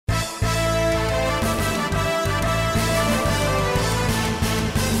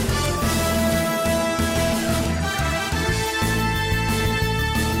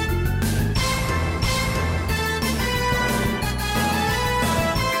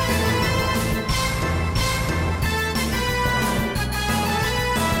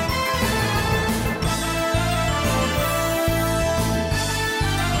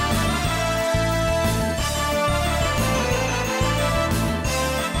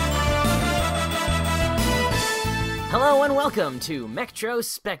Hello and welcome to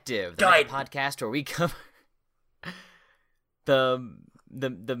Metrospective, the Guide. podcast where we cover the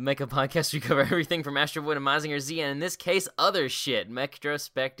mecha podcast. We cover everything from Astro Boy to Mazinger Z, and in this case, other shit.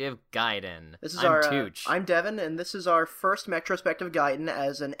 Metrospective Gaiden. This is I'm Tooch. I'm Devin, and this is our first Metrospective Gaiden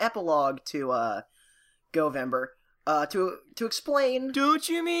as an epilogue to Govember. To explain. Don't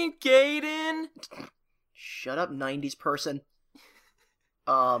you mean Gaiden? Shut up, 90s person.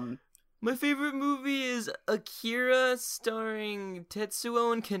 My favorite movie is Akira, starring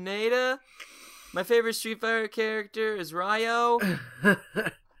Tetsuo and Kaneda. My favorite Street Fighter character is Ryo. That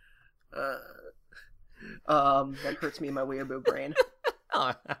hurts me in my weeaboo brain.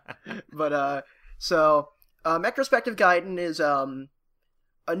 Oh. But, Metrospective Gaiden is a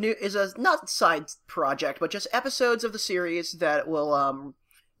not side project, but just episodes of the series that will,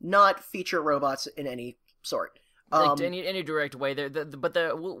 not feature robots in any sort. Like any direct way,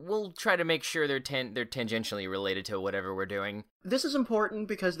 we'll try to make sure they're tangentially related to whatever we're doing. This is important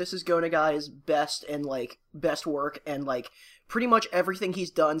because this is Go Nagai's best work, and pretty much everything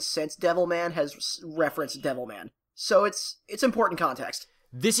he's done since Devilman has referenced Devilman. So it's important context.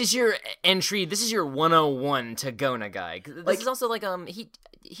 This is your entry. This is your 101 to Go Nagai. This is also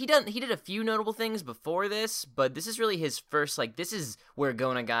he did a few notable things before this, but this is really his first. This is where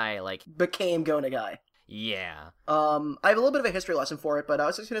Go Nagai became Go Nagai. Yeah. I have a little bit of a history lesson for it, but I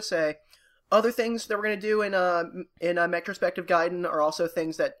was just gonna say, other things that we're gonna do in Metrospective Gaiden are also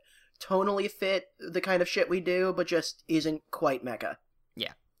things that tonally fit the kind of shit we do, but just isn't quite mecha.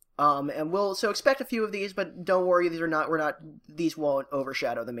 Yeah. And we'll expect a few of these, but don't worry, these won't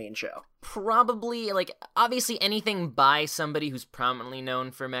overshadow the main show. Probably, obviously anything by somebody who's prominently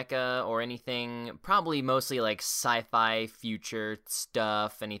known for mecha, or anything, probably mostly sci-fi future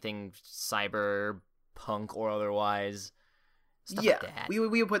stuff, anything cyber punk or otherwise. Stuff like that. we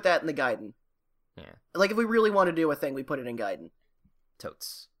would put that in the Gaiden. Yeah. If we really want to do a thing, we put it in Gaiden.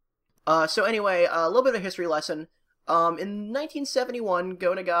 Totes. So anyway, a little bit of a history lesson. In 1971,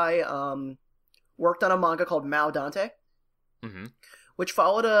 Go Nagai worked on a manga called Mao Dante, which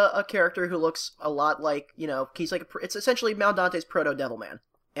followed a character who looks a lot like, he's it's essentially Mao Dante's proto-Devilman.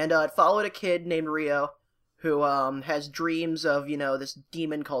 And it followed a kid named Ryo who has dreams of, this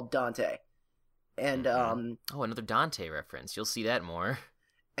demon called Dante. And another Dante reference. You'll see that more.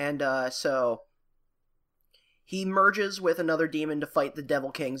 And so he merges with another demon to fight the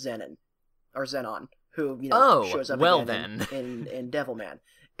Devil King Zenon, who shows up again in Devilman.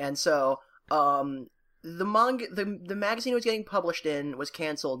 And so the manga, the magazine it was getting published in was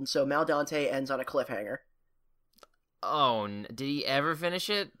canceled, and so Mao Dante ends on a cliffhanger. Oh, did he ever finish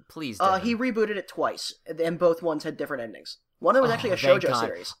it? Please don't. He rebooted it twice, and both ones had different endings. One of them was actually a shoujo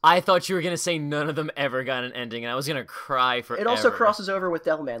series. I thought you were going to say none of them ever got an ending, and I was going to cry forever. It also crosses over with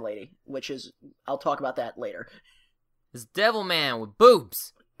Devilman Lady, which is... I'll talk about that later. It's Devilman with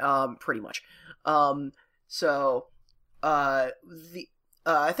boobs! Pretty much. I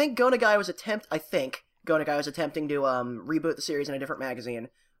think Go Nagai was attempting to reboot the series in a different magazine,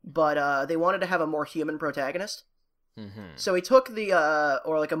 but they wanted to have a more human protagonist. Mm-hmm. So he took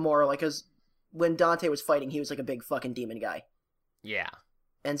when Dante was fighting, he was a big fucking demon guy. Yeah.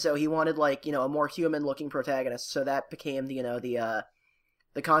 And so he wanted a more human looking protagonist, so that became the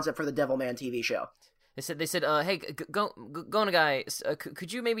concept for the Devilman TV show. They said, hey, Go Nagai,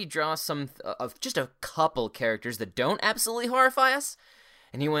 could you maybe draw some of just a couple characters that don't absolutely horrify us?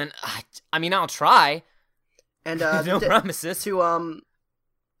 And he went, I'll try. And no promises. To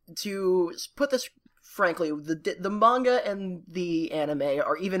put this frankly, the manga and the anime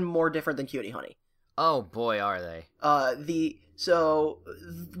are even more different than Cutie Honey. Oh boy, are they.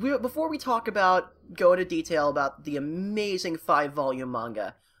 Before we go into detail about the amazing 5-volume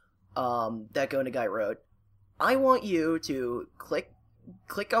manga that Go Nagai wrote, I want you to click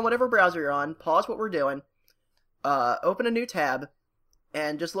on whatever browser you're on, pause what we're doing, open a new tab,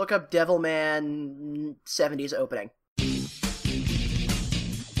 and just look up Devilman 70s opening.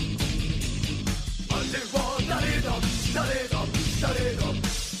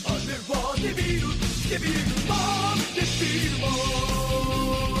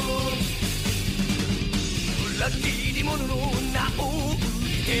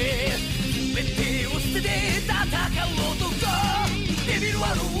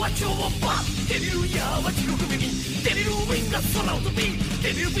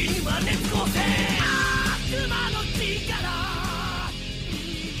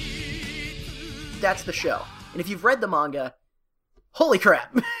 That's the show. And if you've read the manga, holy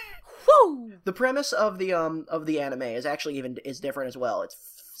crap! Woo! The premise of the anime is actually is different as well. It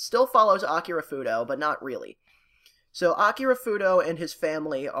still follows Akira Fudo, but not really. So Akira Fudo and his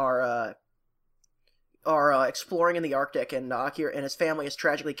family are are exploring in the Arctic, and Akira and his family is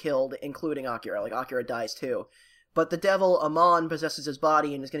tragically killed, including Akira. Like, Akira dies too. But the devil, Amon, possesses his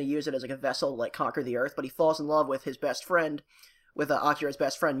body and is going to use it as like a vessel to like conquer the Earth, but he falls in love with his best friend, with Akira's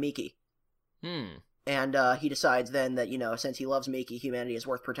best friend, Miki. And he decides then that, since he loves Miki, humanity is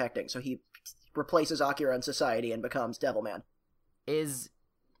worth protecting, so he replaces Akira in society and becomes Devilman.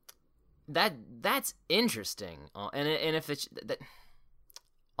 That's interesting. And if it's...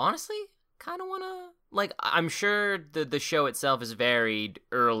 honestly, kind of want to... Like, I'm sure the show itself is very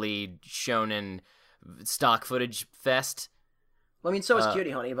early shonen stock footage fest. Well, I mean, so is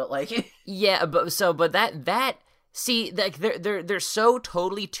Cutie Honey, but like... yeah, but that... See, like, they're so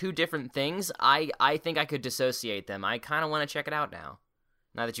totally two different things, I think I could dissociate them. I kind of want to check it out now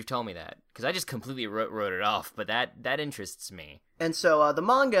that you've told me that. Because I just completely wrote it off, but that interests me. And so the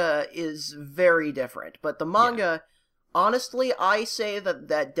manga is very different, but the manga... Yeah. Honestly, I say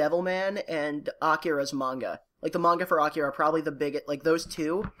that Devilman and Akira's manga, like the manga for Akira, are probably the biggest, like those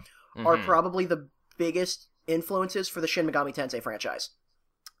two are probably the biggest influences for the Shin Megami Tensei franchise.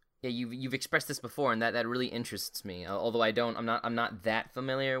 Yeah, you've expressed this before, and that really interests me. Although I'm not that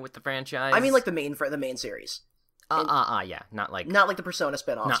familiar with the franchise. I mean, like the main series. Yeah, not like the Persona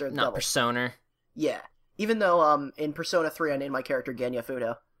spinoffs or the not Persona. Yeah, even though in Persona 3 I named my character Genya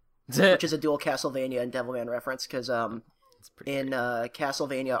Fudo. Which is a dual Castlevania and Devilman reference, because in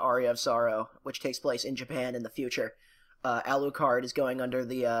Castlevania Aria of Sorrow, which takes place in Japan in the future, Alucard is going under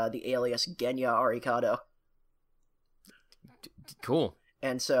the alias Genya Arikado. Cool.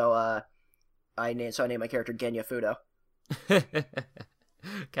 And so I named my character Genya Fudo.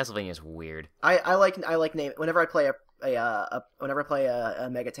 Castlevania is weird. I like name whenever I play a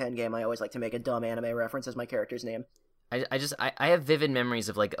Mega 10 game, I always like to make a dumb anime reference as my character's name. I have vivid memories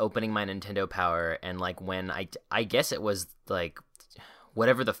of like opening my Nintendo Power and like when I guess it was like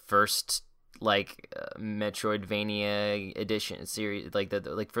whatever the first like Metroidvania edition series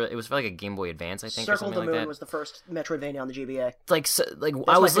it was for like a Game Boy Advance, I think. Circle of the Moon like that. was the first Metroidvania on the GBA. That's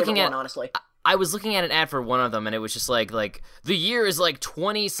I was looking at one, honestly. I was looking at an ad for one of them, and it was just like the year is like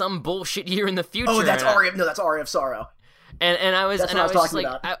 20 some bullshit year in the future. Oh, that's Aria of Sorrow. And I was just like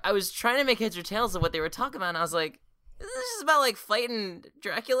about. I was trying to make heads or tails of what they were talking about, and I was like, this is about, like, fighting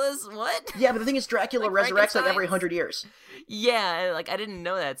Dracula's? What? Yeah, but the thing is, Dracula resurrects, like, every 100 years. Yeah, like, I didn't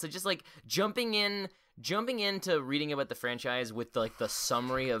know that. So just, like, jumping into reading about the franchise with, like, the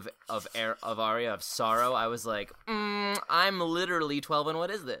summary of Aria of Sorrow, I was like, I'm literally 12, and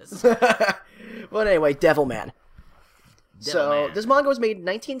what is this? Well, anyway, Devilman. So, this manga was made in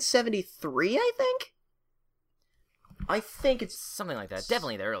 1973, I think? I think it's... something like that.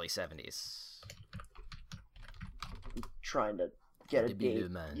 Definitely the early 70s. Trying to get a date.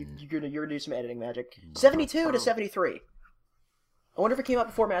 You're gonna do some editing magic. 72 to 73. I wonder if it came out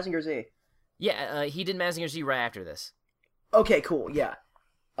before Mazinger Z. Yeah, he did Mazinger Z right after this. Okay, cool. Yeah.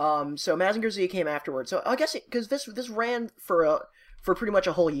 So Mazinger Z came afterwards. So I guess because this ran for pretty much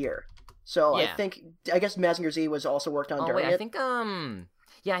a whole year. So yeah. I guess Mazinger Z was also worked on during it. I think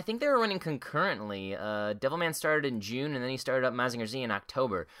yeah, I think they were running concurrently. Devilman started in June, and then he started up Mazinger Z in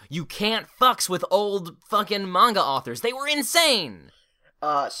October. You can't fucks with old fucking manga authors. They were insane!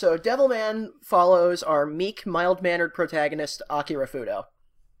 So Devilman follows our meek, mild-mannered protagonist, Akira Fudo.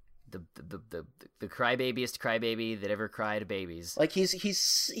 The crybabiest crybaby that ever cried babies. Like, he's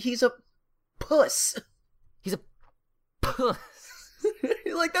a puss. He's a puss.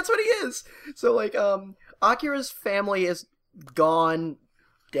 Like, that's what he is. So, like, Akira's family is gone...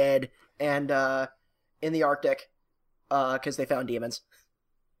 dead, and in the Arctic, because they found demons.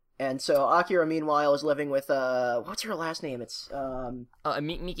 And so Akira, meanwhile, is living with what's her last name? It's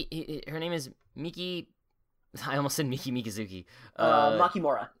Miki. Her name is Miki. I almost said Miki Mikazuki.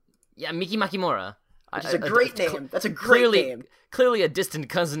 Makimura. Yeah, Miki Makimura. Which is a great name. That's a great name. Clearly a distant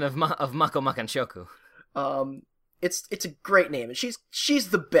cousin of Mako Makanshoku. It's a great name, and she's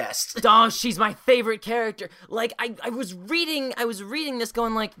the best. Oh, she's my favorite character. Like I was reading this,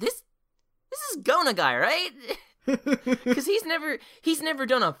 going like, this is Gona guy, right? Because he's never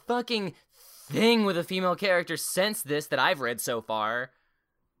done a fucking thing with a female character since this that I've read so far.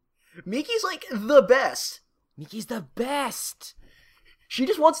 Miki's like the best. Miki's the best. She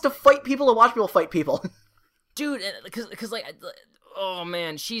just wants to fight people and watch people fight people. Dude, because like, oh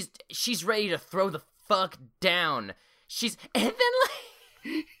man, she's ready to throw the fuck down. And then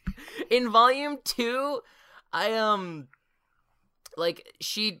like in volume 2,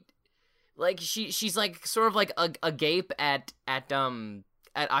 she's like sort of like agape at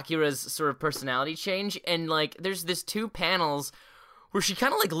Akira's sort of personality change, and like there's this 2 panels where she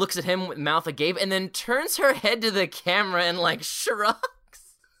kind of like looks at him with mouth agape and then turns her head to the camera and like shrugs.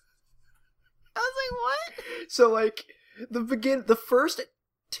 I was what? So, like, the first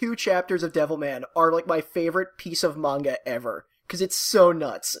 2 chapters of Devilman are, like, my favorite piece of manga ever. Because it's so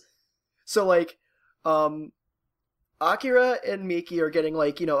nuts. So, like, Akira and Miki are getting,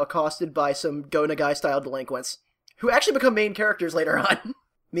 like, you know, accosted by some Go Nagai-style delinquents, who actually become main characters later on.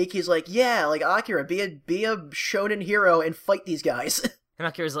 Miki's like, yeah, like, Akira, be a shonen hero and fight these guys. And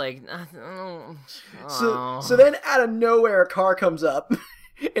Akira's like, oh. So then out of nowhere, a car comes up,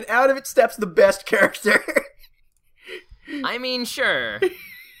 and out of it steps the best character. I mean, sure.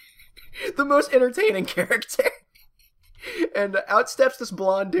 The most entertaining character. And out steps this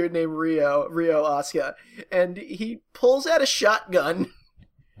blonde dude named Ryo Asuka, and he pulls out a shotgun.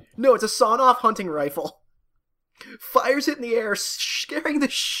 No, it's a sawn-off hunting rifle. Fires it in the air, scaring the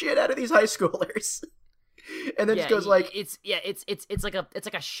shit out of these high schoolers. And then just goes like, it's like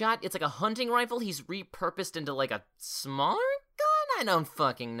a hunting rifle he's repurposed into like a smaller gun. I don't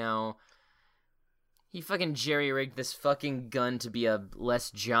fucking know. He fucking jerry-rigged this fucking gun to be a less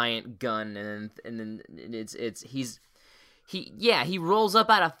giant gun, and then he rolls up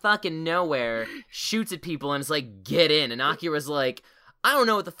out of fucking nowhere, shoots at people, and it's like, get in. And Akira's like, I don't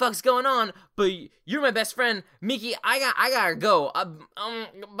know what the fuck's going on, but you're my best friend, Miki. I gotta go.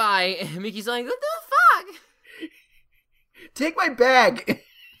 Bye. And Miki's like, what the fuck? Take my bag.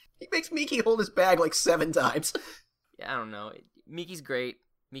 He makes Miki hold his bag like 7 times. Yeah, I don't know. Miki's great.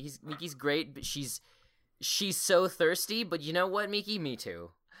 Miki's great, but she's so thirsty. But you know what, Miki? Me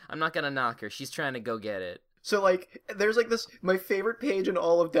too. I'm not gonna knock her. She's trying to go get it. So, like, there's, like, this, my favorite page in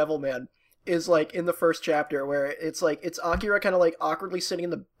all of Devilman is, like, in the first chapter, where it's, like, it's Akira kind of, like, awkwardly sitting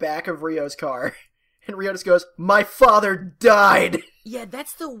in the back of Ryo's car, and Ryo just goes, my father died! Yeah,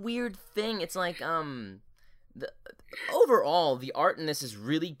 that's the weird thing. It's like, overall, the art in this is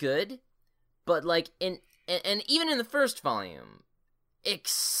really good, but, like, and even in the first volume,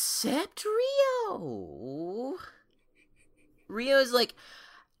 except Ryo. Ryo's, like,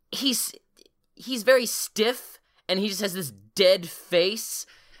 he's very stiff, and he just has this dead face,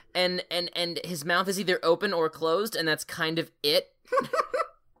 and his mouth is either open or closed, and that's kind of it.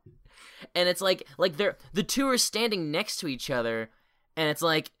 And it's like the two are standing next to each other, and it's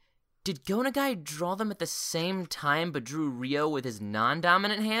like, did Go Nagai draw them at the same time, but drew Ryo with his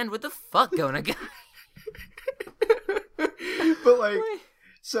non-dominant hand? What the fuck, Go Nagai? But, like,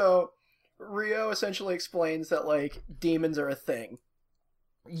 so, Ryo essentially explains that, like, demons are a thing.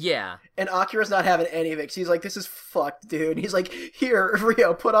 Yeah. And Akira's not having any of it, 'cause he's like, this is fucked, dude. He's like, here,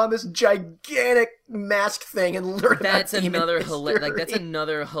 Ryo, put on this gigantic mask thing and learn about demon history. That's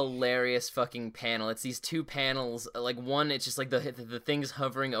another hilarious fucking panel. It's these 2 panels, like, one, it's just like the thing's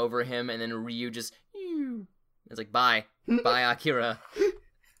hovering over him, and then Ryu just, it's like, bye, Akira.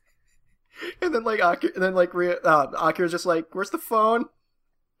 And then, like, Akira's just like, where's the phone?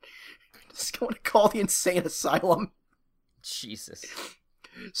 Just going to call the insane asylum. Jesus.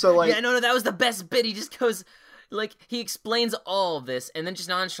 So, like... Yeah, no, that was the best bit. He just goes, like, he explains all of this, and then just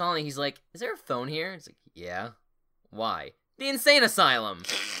nonchalantly, he's like, is there a phone here? It's like, yeah. Why? The insane asylum.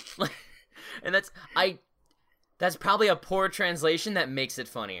 Like, and that's probably a poor translation that makes it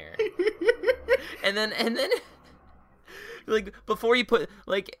funnier. and then, like, before you put,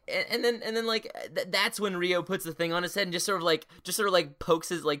 like, and then, like, that's when Ryo puts the thing on his head and just sort of, like,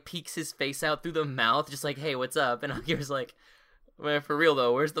 peeks his face out through the mouth, just like, hey, what's up? And Akira's like, well, for real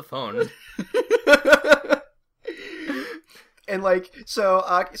though, where's the phone? And like, so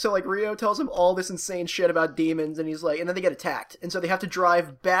like Ryo tells him all this insane shit about demons, and he's like, and then they get attacked, and so they have to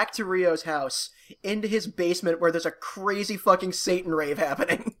drive back to Ryo's house into his basement where there's a crazy fucking Satan rave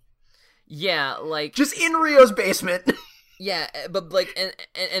happening. Yeah, like, just in Ryo's basement. Yeah, but like,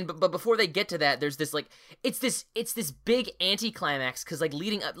 but before they get to that, there's this, like, it's this big anticlimax, because, like,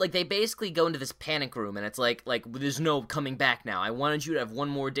 leading up, like, they basically go into this panic room, and it's like there's no coming back now. I wanted you to have one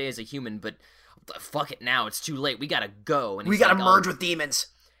more day as a human, but fuck it now, it's too late. We gotta go. And we gotta merge with demons.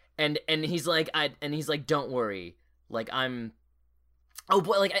 And he's like, don't worry, like, I'm. Oh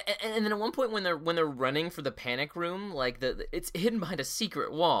boy, like, and then at one point when they're running for the panic room, like, it's hidden behind a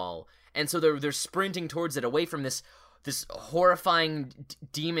secret wall, and so they're sprinting towards it, away from this horrifying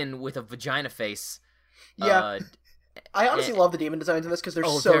demon with a vagina face. Yeah. I honestly love the demon designs in this, because they're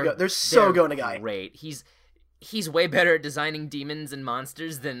so good. They're so Go Nagai. Great. He's way better at designing demons and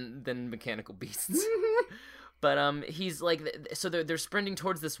monsters than mechanical beasts. But he's like, so they're sprinting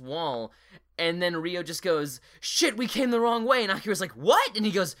towards this wall, and then Ryo just goes, shit, we came the wrong way, and Akira's like, what? And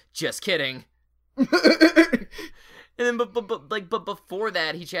he goes, just kidding. And then, but before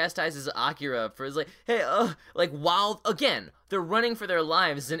that, he chastises Akira for his, like, hey, like, while, again, they're running for their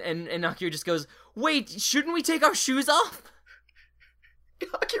lives, and Akira just goes, wait, shouldn't we take our shoes off?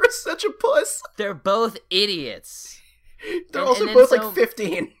 Akira's such a puss. They're both idiots. They're also both like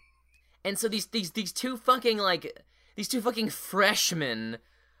 15. And so these two fucking freshmen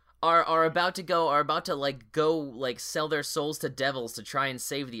are about to go sell their souls to devils to try and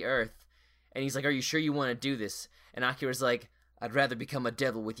save the earth. And he's like, "Are you sure you want to do this?" And Akira's like, "I'd rather become a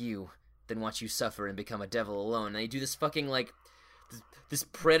devil with you than watch you suffer and become a devil alone." And they do this fucking like this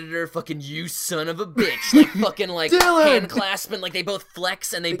predator fucking you son of a bitch, like fucking like hand clasp, and like they both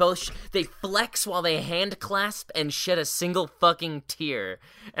flex, and they flex while they hand clasp and shed a single fucking tear.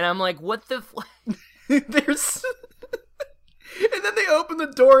 And I'm like, what the There's and then they open the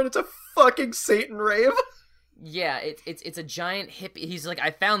door and it's a fucking Satan rave. Yeah, it's a giant hippie. He's like,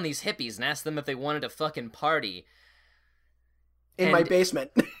 "I found these hippies and asked them if they wanted to fucking party in my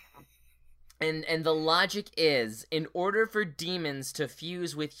basement." And the logic is, in order for demons to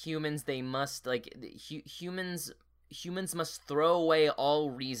fuse with humans, they must, like, humans must throw away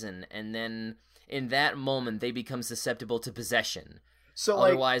all reason, and then in that moment they become susceptible to possession. So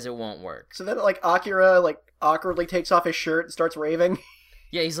otherwise it won't work. So then like Akira like awkwardly takes off his shirt and starts raving.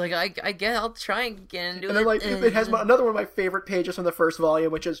 Yeah, he's like, I guess I'll try again. And then like it has another one of my favorite pages from the first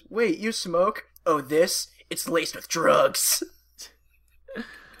volume, which is, "Wait, you smoke? Oh, this? It's laced with drugs."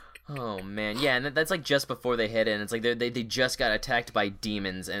 Oh man, yeah, and that's like just before they hit in. It's like they just got attacked by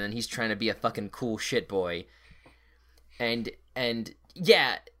demons, and then he's trying to be a fucking cool shit boy, and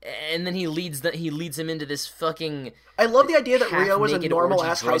yeah, and then he leads him into this fucking. I love the idea that Ryo was a normal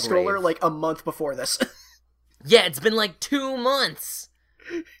ass high schooler like a month before this. Yeah, it's been like 2 months,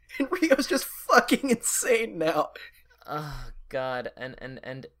 and Ryo's just fucking insane now. Oh god,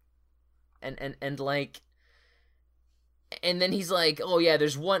 and like. And then he's like, "Oh yeah,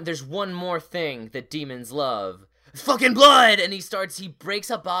 there's one more thing that demons love. Fucking blood!" And he breaks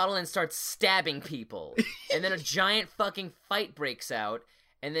a bottle and starts stabbing people. And then a giant fucking fight breaks out.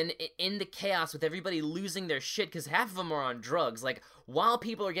 And then in the chaos with everybody losing their shit, because half of them are on drugs, like, while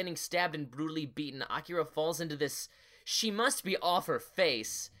people are getting stabbed and brutally beaten, Akira falls into this, she must be off her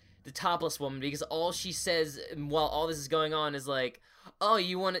face, the topless woman, because all she says while all this is going on is like, "Oh,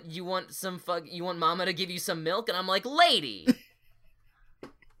 you want mama to give you some milk?" And I'm like, lady!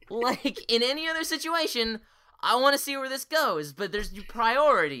 Like, in any other situation, I want to see where this goes, but there's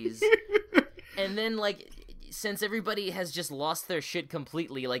priorities. And then, like, since everybody has just lost their shit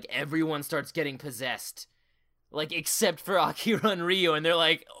completely, like, everyone starts getting possessed. Like, except for Akira and Ryo, and they're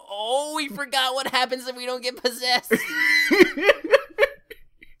like, "Oh, we forgot what happens if we don't get possessed."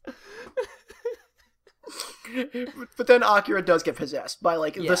 But then Akira does get possessed by,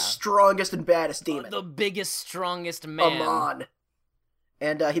 like, the strongest and baddest demon. The biggest, strongest man. Amon.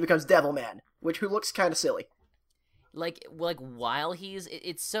 And he becomes Devilman, who looks kind of silly. Like while he's...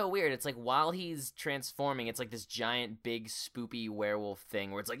 It's so weird. It's like, while he's transforming, it's like this giant, big, spoopy werewolf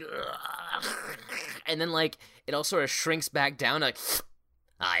thing where it's like... And then, like, it all sort of shrinks back down, like...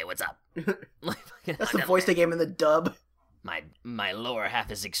 "Hi, what's up?" That's the voice they gave him in the dub. My lower half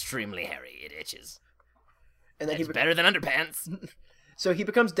is extremely hairy. It itches. And then it's better than underpants. So he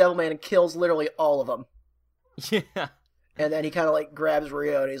becomes Devilman and kills literally all of them. Yeah. And then he kind of like grabs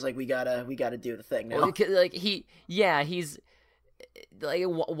Ryo and he's like, we gotta do the thing now. Like he's like,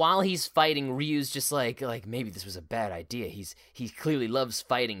 while he's fighting, Ryu's just like maybe this was a bad idea. He clearly loves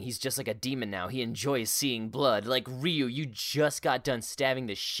fighting. He's just like a demon now. He enjoys seeing blood. Like, Ryu, you just got done stabbing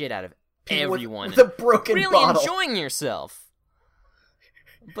the shit out of everyone with a broken really bottle. Enjoying yourself.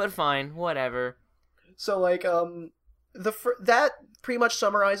 But fine, whatever. So, like, that pretty much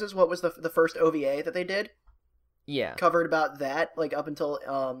summarizes what was the first OVA that they did. Yeah. Covered about that, like, up until,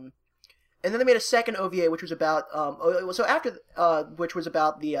 and then they made a second OVA, which was about, so after, which was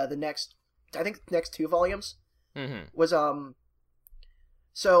about the next, I think, next 2 volumes, was,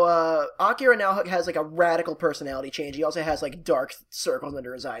 so, Akira now has, like, a radical personality change. He also has, like, dark circles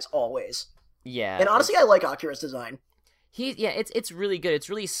under his eyes, always. Yeah. And honestly, I like Akira's design. It's really good. It's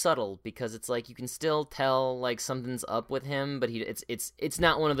really subtle because it's like you can still tell like something's up with him, but it's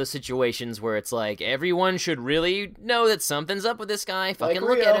not one of those situations where it's like everyone should really know that something's up with this guy. Fucking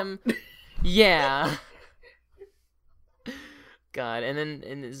look at him. Yeah. God,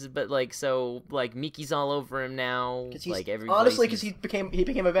 but like so like Miki's all over him now. Like honestly, because he became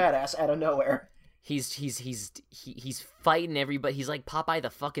a badass out of nowhere. He's fighting everybody. He's like Popeye the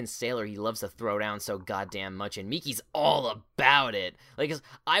fucking sailor. He loves to throw down so goddamn much, and Miki's all about it. Like, 'cause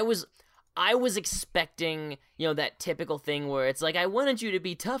I was expecting, you know, that typical thing where it's like, I wanted you to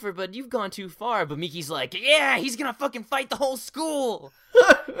be tougher, but you've gone too far. But Miki's like, yeah, he's gonna fucking fight the whole school,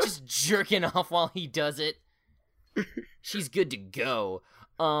 just jerking off while he does it. She's good to go.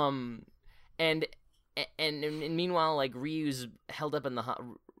 And and meanwhile, like, Ryu's held up in the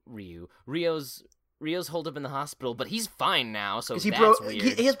Rio's holed up in the hospital, but he's fine now, so that's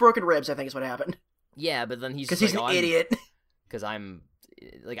weird. He has broken ribs, I think is what happened. Yeah, but then he's because he's an idiot. Because I'm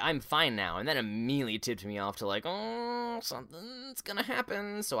fine now, and then immediately tipped me off to like, oh, something's gonna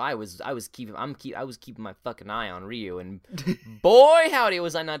happen. So I was keeping my fucking eye on Ryu, and boy howdy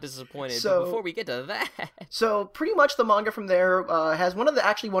was I not disappointed. So, but before we get to that, so pretty much the manga from there has one of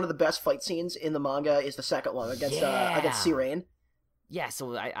the best fight scenes in the manga is the second one against Sirene. Yeah,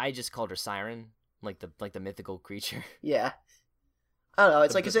 so I just called her Siren, like the mythical creature. Yeah, I don't know.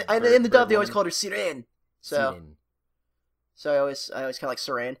 It's in the dub they always called her Sirene. So. Siren. So I always kind of like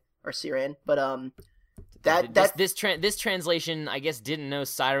Siren or Siren, but this translation I guess didn't know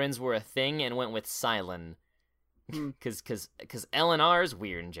sirens were a thing and went with Silen, because L and R is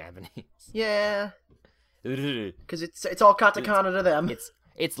weird in Japanese. Yeah, because it's all katakana to them.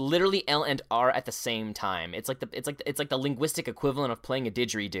 It's literally L and R at the same time. It's like the linguistic equivalent of playing a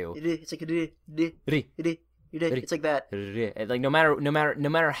didgeridoo. It's like it's like that. Like no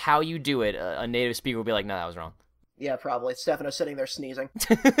matter how you do it, a native speaker will be like, no, that was wrong. Yeah, probably. Stefano's sitting there sneezing.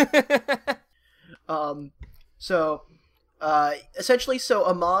 Essentially,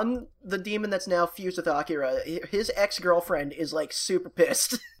 Amon, the demon that's now fused with Akira, his ex-girlfriend is, like, super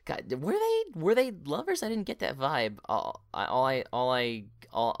pissed. God, were they lovers? I didn't get that vibe. All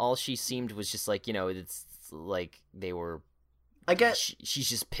she seemed was just like, it's like they were. I guess she's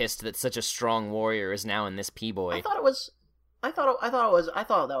just pissed that such a strong warrior is now in this P-boy. I thought that was a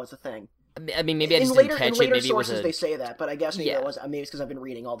thing. I mean, maybe I just didn't catch it. In later maybe sources, it was they say that, but I guess maybe it was. Maybe it's because I've been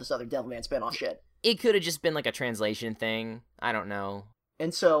reading all this other Devilman spinoff shit. It could have just been like a translation thing. I don't know.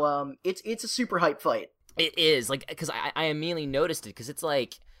 And so, it's a super hype fight. It is like because I immediately noticed it because it's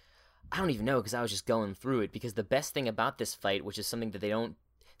like I don't even know because I was just going through it because the best thing about this fight, which is something that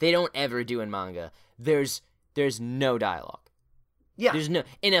they don't ever do in manga, there's no dialogue. Yeah. There's no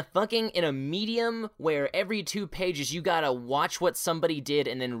in a medium where every 2 pages you gotta watch what somebody did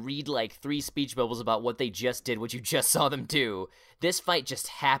and then read like 3 speech bubbles about what they just did, what you just saw them do. This fight just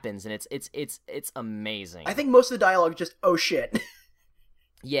happens and it's amazing. I think most of the dialogue is just oh shit.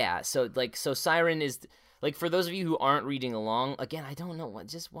 Yeah, so Siren is like for those of you who aren't reading along, again, I don't know what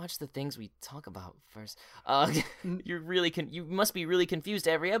just watch the things we talk about first. You must be really confused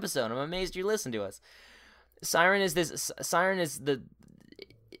every episode. I'm amazed you listen to us. Siren is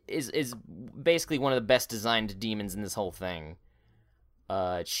basically one of the best designed demons in this whole thing.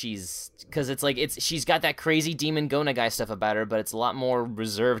 She's got that crazy demon Gona guy stuff about her, but it's a lot more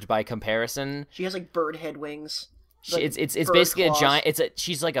reserved by comparison. She has like bird head wings. It's basically claws. A giant.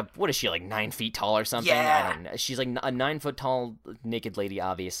 She's like what is she like 9 feet tall or something? Yeah. I don't know. She's like a 9 foot tall naked lady,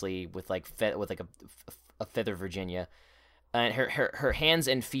 obviously with a feather Virginia, and her hands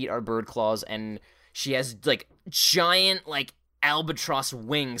and feet are bird claws and. She has, like, giant, like, albatross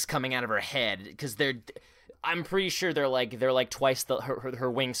wings coming out of her head, because I'm pretty sure they're twice her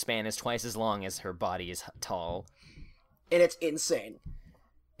wingspan is twice as long as her body is tall. And it's insane.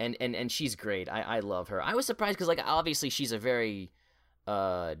 And she's great. I love her. I was surprised, because, like, obviously she's a very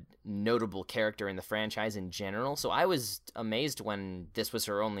notable character in the franchise in general, so I was amazed when this was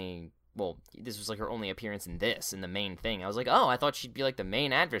her only... Well, this was, like, her only appearance in the main thing. I was like, oh, I thought she'd be, like, the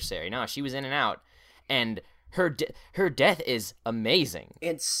main adversary. No, she was in and out. And her death is amazing.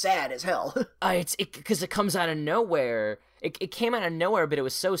 And sad as hell. Because it comes out of nowhere. It came out of nowhere, but it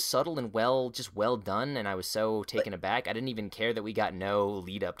was so subtle and well done, and I was so taken aback. I didn't even care that we got no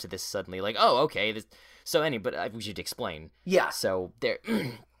lead up to this suddenly. Like, oh, okay. But we should explain. Yeah. So there...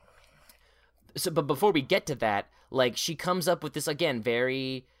 but before we get to that, like, she comes up with this, again,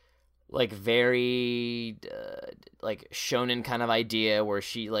 very shonen kind of idea where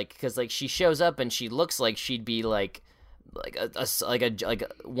she because she shows up and she looks like she'd be one of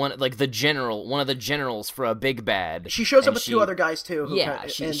the generals for a big bad. She shows up with 2 other guys too.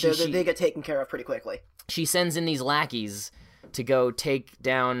 They get taken care of pretty quickly. She sends in these lackeys to go take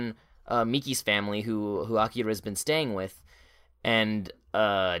down Miki's family, who Akira's been staying with, and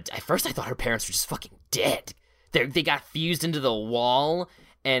at first I thought her parents were just fucking dead. They got fused into the wall.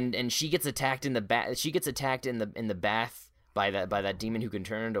 And she gets attacked in the bath. She gets attacked in the bath by that demon who can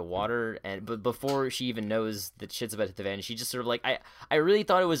turn into water. But before she even knows that shit's about to end, she just sort of like I really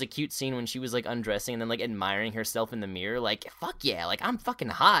thought it was a cute scene when she was like undressing and then like admiring herself in the mirror, like fuck yeah, like I'm fucking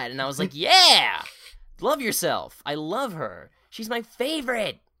hot. And I was like, yeah, love yourself. I love her. She's my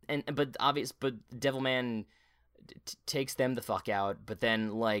favorite. But Devilman takes them the fuck out. But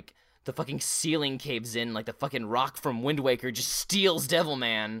then like. The fucking ceiling caves in, like the fucking rock from Wind Waker just steals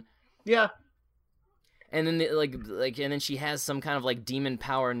Devilman. Yeah. And then and then she has some kind of like demon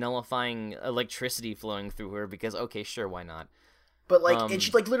power nullifying electricity flowing through her because okay, sure, why not? But like, and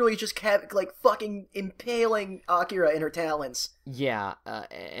she like literally just kept like fucking impaling Akira in her talons. Yeah,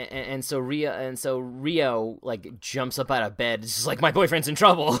 and so Rio like jumps up out of bed, just like my boyfriend's in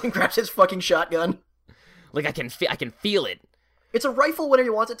trouble, and grabs his fucking shotgun. Like I can feel it. It's a rifle when he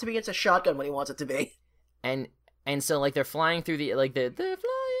wants it to be. It's a shotgun when he wants it to be. And so like they're flying through the they're flying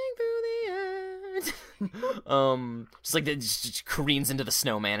through the air. Just like it just careens into the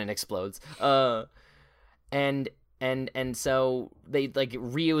snowman and explodes. And so they like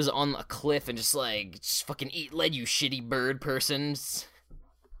Rio's on a cliff and just fucking eat lead, you shitty bird person.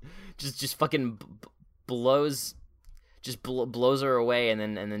 Just fucking blows her away, and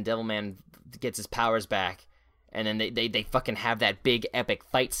then Devilman gets his powers back, and then they fucking have that big epic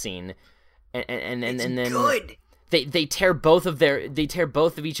fight scene, and then good. They tear both of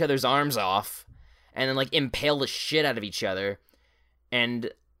each other's arms off, and then like impale the shit out of each other, and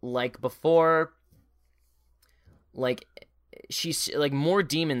like before, like she's like more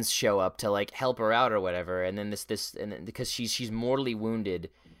demons show up to like help her out or whatever, and then and then, because she's mortally wounded,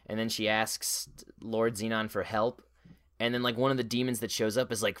 and then she asks Lord Xenon for help. And then, like, one of the demons that shows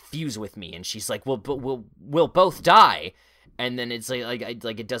up is like, fuse with me, and she's like, well, but we'll both die. And then it's like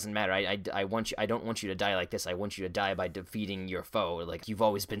it doesn't matter. I don't want you to die like this. I want you to die by defeating your foe. Like, you've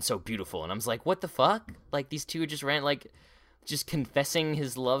always been so beautiful. And I was like, what the fuck? Like, these two just just confessing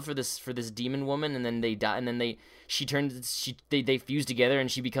his love for this demon woman, and then they die, and then they fuse together,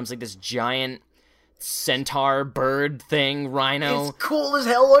 and she becomes like this giant centaur bird thing, rhino. It's cool as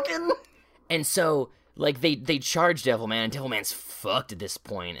hell looking. And so. Like, they charge Devilman, and Devilman's fucked at this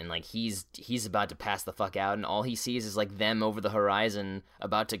point, and, like, he's about to pass the fuck out, and all he sees is, like, them over the horizon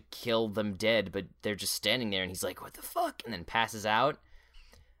about to kill them dead, but they're just standing there, and he's like, what the fuck? And then passes out,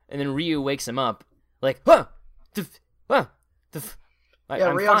 and then Ryu wakes him up, like, yeah,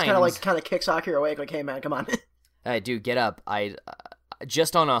 Ryu kind of kicks Akira awake, like, hey, man, come on. Dude, get up.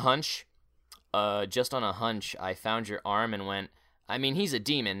 Just on a hunch, I found your arm and went, I mean, he's a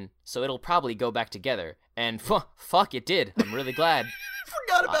demon, so it'll probably go back together. And fuck, it did. I'm really glad.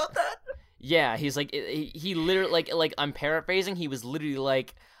 Forgot about that. Yeah, he's like, he literally, like, I'm paraphrasing. He was literally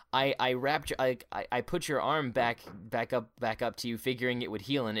like, I wrapped your, I put your arm back up to you, figuring it would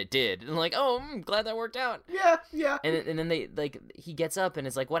heal, and it did. And I'm like, oh, I'm glad that worked out. Yeah. And then they like, he gets up and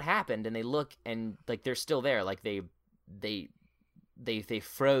it's like, what happened? And they look and like they're still there, like they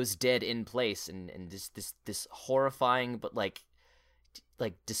froze dead in place, and this horrifying but like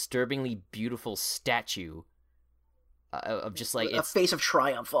disturbingly beautiful statue of just like a face of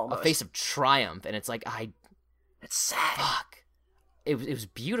triumph, almost a face of triumph, and it's like it's sad. Fuck, it was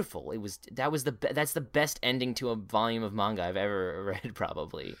beautiful. That's the best ending to a volume of manga I've ever read,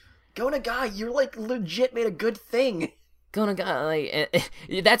 probably. Go Nagai, you're like legit made a good thing. Go Nagai,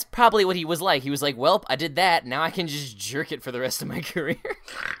 like, that's probably what he was like. He was like, well, I did that, now I can just jerk it for the rest of my career.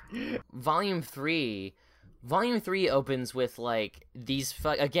 Volume 3 opens with, like, these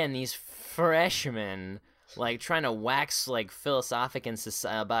freshmen, like, trying to wax, like, philosophic and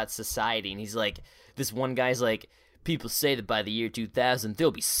about society, and he's like, this one guy's like, people say that by the year 2000,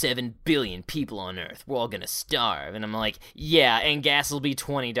 there'll be 7 billion people on Earth. We're all gonna starve. And I'm like, yeah, and gas will be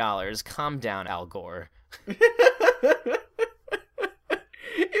 $20. Calm down, Al Gore.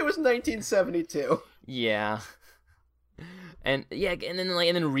 It was 1972. Yeah. And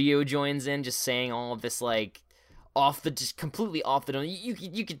then Rio joins in, just saying all of this, like, just completely off the dome.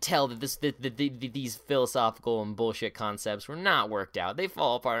 You could tell that these philosophical and bullshit concepts were not worked out. They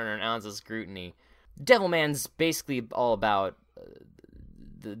fall apart under an ounce of scrutiny. Devilman's basically all about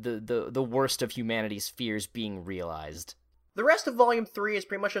the worst of humanity's fears being realized. The rest of Volume 3 is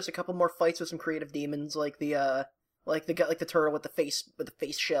pretty much just a couple more fights with some creative demons, like the turtle with the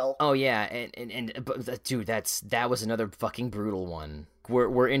face shell. Oh yeah, but dude, that was another fucking brutal one.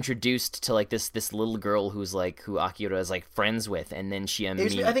 We're introduced to like this little girl who Akira is like friends with, and then she I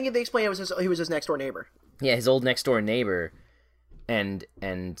think they explained he was his next door neighbor. Yeah, his old next door neighbor, and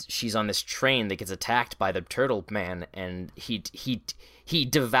she's on this train that gets attacked by the turtle man, and he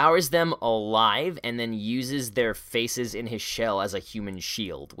devours them alive and then uses their faces in his shell as a human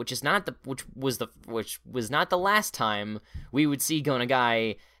shield, which was not the last time we would see Go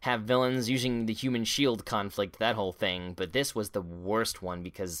Nagai have villains using the human shield conflict, that whole thing, but this was the worst one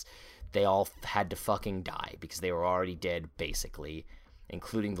because they all had to fucking die because they were already dead, basically,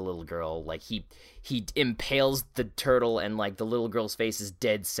 including the little girl. Like, he impales the turtle, and like the little girl's face is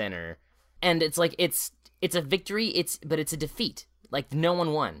dead center, and it's like it's a victory, but it's a defeat. Like, no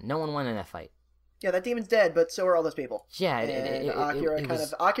one won in that fight. Yeah, that demon's dead, but so are all those people. Yeah,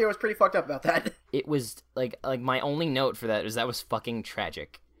 Akira was pretty fucked up about that. It was like my only note for that is that was fucking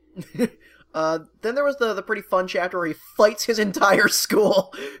tragic. Then there was the pretty fun chapter where he fights his entire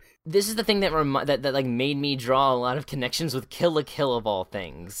school. This is the thing that like made me draw a lot of connections with Kill la Kill of all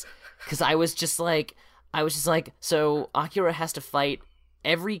things, because I was just like, so Akira has to fight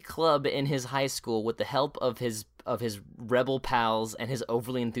every club in his high school with the help of his rebel pals and his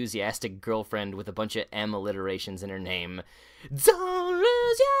overly enthusiastic girlfriend with a bunch of M alliterations in her name. Don't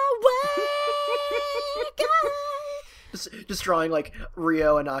lose your way, just drawing like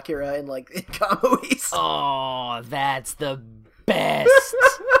Ryo and Akira in like in Kamuis. Oh, that's the best.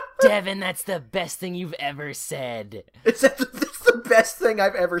 Devin, that's the best thing you've ever said. That's the best thing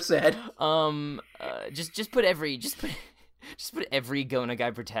I've ever said. Just put every Go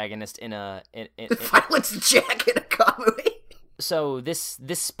Nagai protagonist in Violence Jack in a Kamui. So this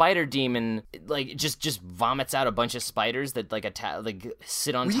spider demon like just vomits out a bunch of spiders that like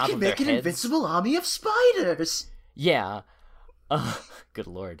sit on top of their heads. We can make an invincible army of spiders. Yeah. Good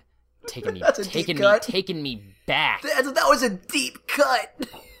lord. Taking me back. That was a deep cut.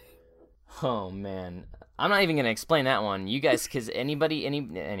 Oh man. I'm not even gonna explain that one. You guys, because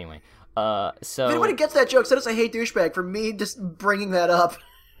anyway. So if anybody gets that joke, send us a hey douchebag for me just bringing that up.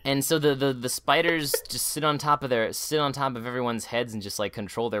 And so the spiders just sit on top of everyone's heads and just like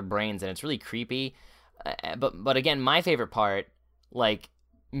control their brains, and it's really creepy. But again, my favorite part, like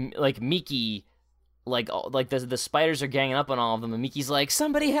Miki, like the spiders are ganging up on all of them, and Miki's like,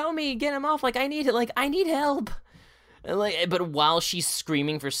 somebody help me, get him off, I need help. And but while she's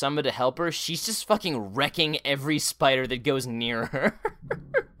screaming for somebody to help her, she's just fucking wrecking every spider that goes near her.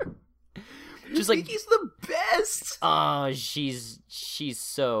 Just like Miki's the best. Oh, she's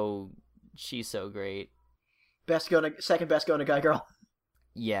so great. Second best Go Nagai girl.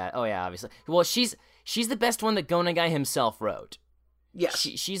 Yeah. Oh yeah. Obviously. Well, she's the best one that Go Nagai himself wrote. Yes.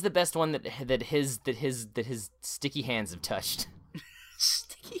 She's the best one that his sticky hands have touched.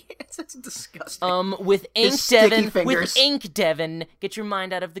 Sticky hands. That's disgusting. With ink, Devin. With ink, Devin. Get your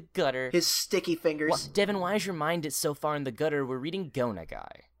mind out of the gutter. His sticky fingers. Devin, why is your mind so far in the gutter? We're reading Go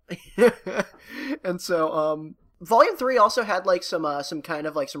Nagai. And so, Volume 3 also had, like, some kind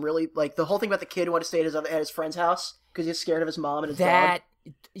of, like, some really, like, the whole thing about the kid who wanted to stay at his friend's house because he's scared of his mom and his dog.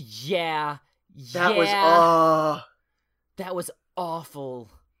 Yeah. That was awful.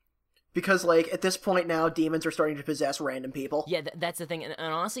 Because, like, at this point now, demons are starting to possess random people. Yeah, that's the thing. And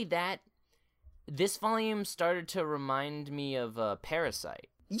honestly, this volume started to remind me of Parasite.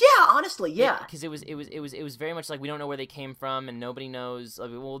 Yeah, honestly, yeah. Because it was very much like we don't know where they came from, and nobody knows.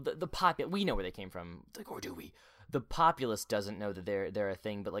 Well, we know where they came from, like, or do we? The populace doesn't know that they're a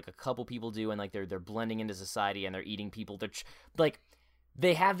thing, but like a couple people do, and like they're blending into society and they're eating people.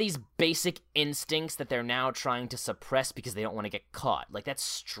 They have these basic instincts that they're now trying to suppress because they don't want to get caught. Like that's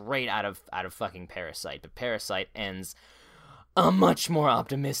straight out of fucking Parasite. But Parasite ends much more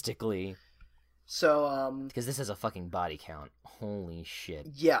optimistically. So, because this has a fucking body count. Holy shit.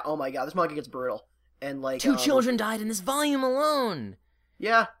 Yeah, oh my god, this manga gets brutal. And, like, 2 children died in this volume alone!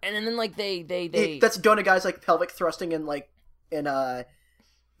 Yeah. And then they that's Go Nagai's, like, pelvic thrusting in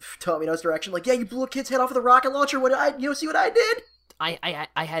Tomino's direction. Like, yeah, you blew a kid's head off with a rocket launcher, see what I did? I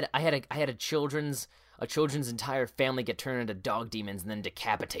had a children's entire family get turned into dog demons and then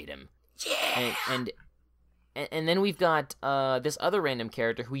decapitate him. Yeah! And then we've got this other random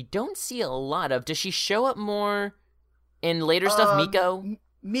character who we don't see a lot of. Does she show up more in later stuff? Miko.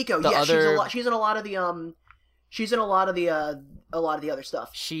 Miko, yeah, she's in a lot of the other stuff.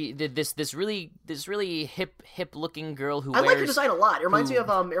 She did this really hip looking girl who I like her design a lot. It reminds me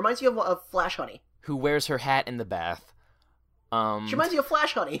of Flash Honey, who wears her hat in the bath. She reminds me of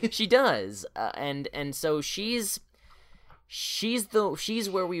Flash Honey. She does, and so she's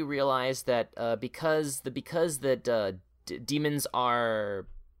where we realize that because demons are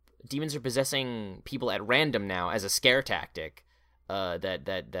possessing people at random now as a scare tactic,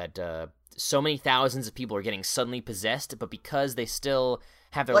 that so many thousands of people are getting suddenly possessed, but because they still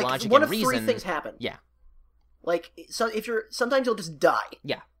have their logic and reason, one of 3 things happen. Yeah, like so sometimes you'll just die.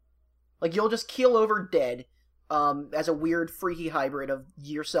 Yeah, like you'll just keel over dead, as a weird freaky hybrid of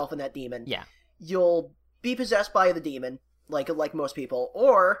yourself and that demon. Yeah, you'll be possessed by the demon. Like most people,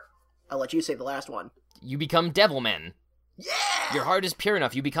 or I'll let you say the last one. You become Devilman. Yeah! Your heart is pure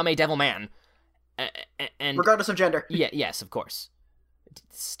enough, you become a Devilman. And regardless of gender. Yeah, yes, of course.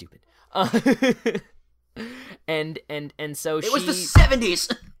 Stupid. And so it was the 70s.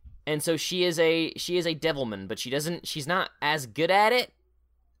 And so she is a Devilman, but she's not as good at it.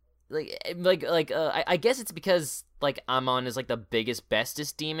 I guess it's because like Amon is like the biggest,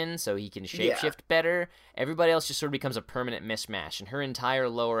 bestest demon, so he can shapeshift better. Everybody else just sort of becomes a permanent mishmash, and her entire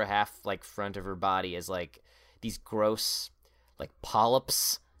lower half, like front of her body, is like these gross, like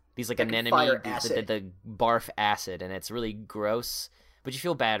polyps, these like anemone, the barf acid, and it's really gross. But you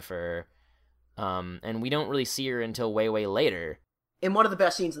feel bad for her, and we don't really see her until way later. In one of the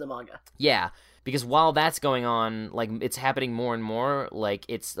best scenes in the manga. Yeah, because while that's going on, like it's happening more and more. Like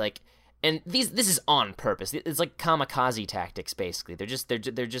it's like. And this is on purpose. It's like kamikaze tactics, basically. They're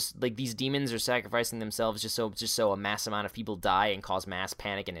just like these demons are sacrificing themselves just so a mass amount of people die and cause mass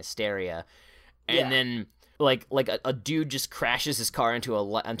panic and hysteria. And then like a dude just crashes his car into a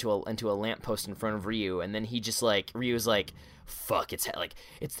lamppost in front of Ryu, and then he just like Ryu's like, fuck,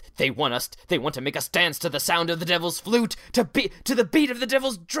 they want to make us dance to the sound of the devil's flute, to the beat of the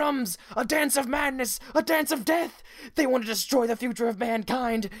devil's drums, a dance of madness, a dance of death. They want to destroy the future of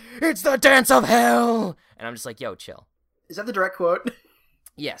mankind. It's the dance of hell. And I'm just like, yo, chill. Is that the direct quote?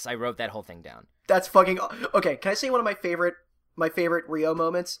 Yes, I wrote that whole thing down. That's fucking okay. Can I say one of my favorite Ryo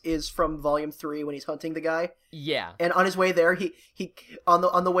moments is from Volume 3 when he's hunting the guy. Yeah. And on his way there, he on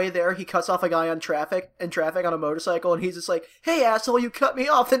the way there, he cuts off a guy on traffic on a motorcycle, and he's just like, "Hey asshole, you cut me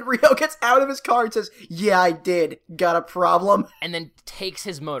off." Then Ryo gets out of his car and says, "Yeah, I did. Got a problem?" And then takes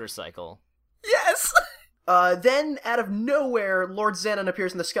his motorcycle. Yes. Then out of nowhere, Lord Zenon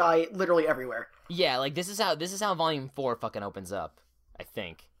appears in the sky, literally everywhere. Yeah, like this is how Volume 4 fucking opens up, I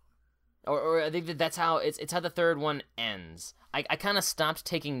think. Or I think that's how it's how the third one ends. I kind of stopped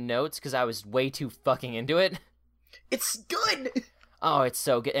taking notes because I was way too fucking into it. It's good. Oh, it's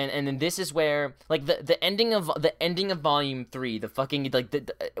so good. And then this is where like the ending of Volume 3, the fucking like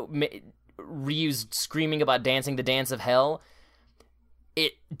the Ryu's screaming about dancing the dance of hell.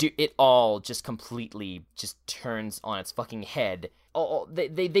 It all just completely just turns on its fucking head. Oh,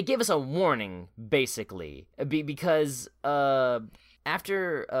 they give us a warning basically because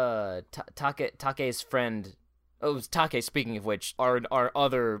after Take's friend, Take, speaking of which, our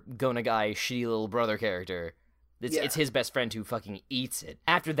other Gonagai shitty little brother character, it's his best friend who fucking eats it.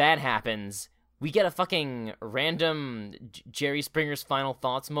 After that happens, we get a fucking random Jerry Springer's final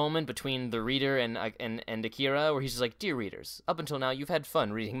thoughts moment between the reader and Akira, where he's just like, "Dear readers, up until now you've had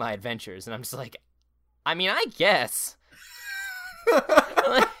fun reading my adventures," and I'm just like, I mean, I guess.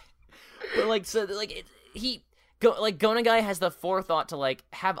 Gonagai has the forethought to like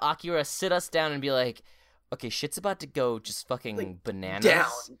have Akira sit us down and be like, "Okay, shit's about to go just fucking like, bananas."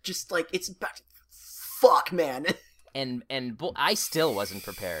 Down, just like it's about to... Fuck, man. I still wasn't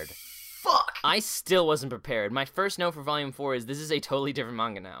prepared. Fuck. I still wasn't prepared. My first note for Volume 4 is this is a totally different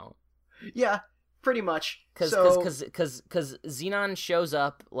manga now. Yeah, pretty much. Because Zenon shows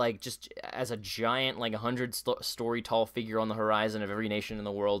up like just as a giant, like 100-story tall figure on the horizon of every nation in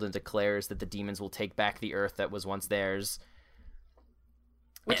the world, and declares that the demons will take back the Earth that was once theirs.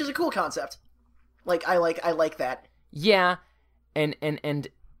 Which is a cool concept. Like I like that. Yeah, and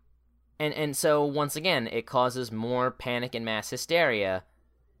so once again, it causes more panic and mass hysteria.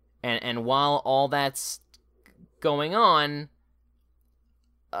 And while all that's going on,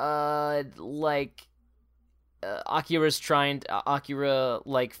 Akira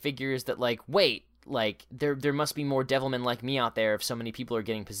like figures that like, wait, like there must be more devilmen like me out there if so many people are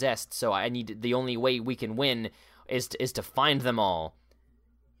getting possessed. So the only way we can win is to find them all.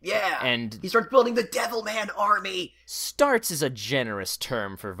 Yeah, and he starts building the Devilman army. Starts is a generous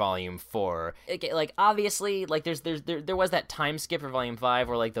term for Volume 4. Like obviously, like there was that time skip for Volume 5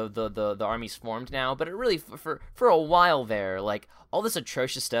 where like the army's formed now, but it really for a while there, like all this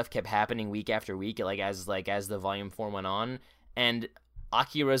atrocious stuff kept happening week after week, as the Volume 4 went on, and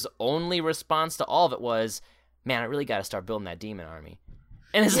Akira's only response to all of it was, "Man, I really got to start building that demon army."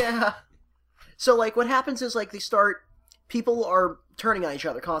 And it's so like what happens is like people are turning on each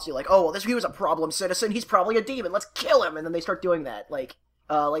other constantly, like, "Oh, well, he was a problem citizen. He's probably a demon. Let's kill him." And then they start doing that. Like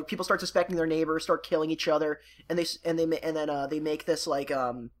people start suspecting their neighbors, start killing each other, and then they make this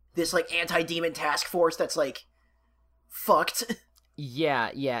anti-demon task force that's like fucked. Yeah.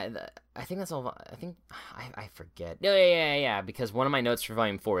 I think that's all. I forget. Yeah. Because one of my notes for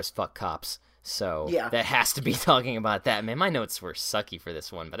Volume 4 is "fuck cops." So that has to be talking about that. Man, my notes were sucky for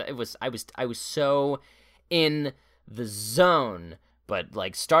this one, but I was so in the zone. But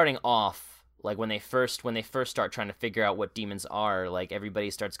like starting off, like when they first start trying to figure out what demons are, like everybody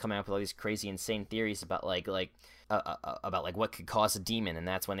starts coming up with all these crazy, insane theories about about what could cause a demon, and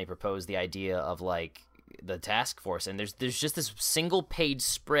that's when they propose the idea of like the task force. And there's just this single page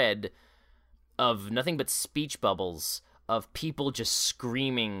spread of nothing but speech bubbles of people just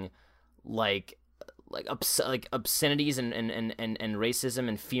screaming like like obscenities and racism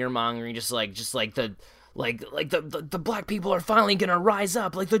and fear mongering, just like the black people are finally gonna rise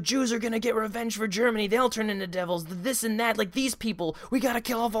up, like the Jews are gonna get revenge for Germany, they'll turn into devils, this and that, like these people, we gotta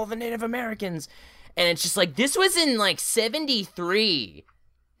kill off all the Native Americans. And it's just like, this was in like 73.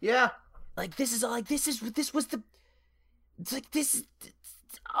 Yeah. Like this was the, it's like this,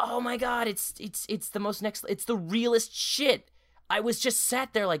 oh my god, it's the most it's the realest shit. I was just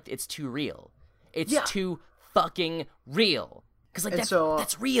sat there like, it's too real. It's too fucking real. Cause like that's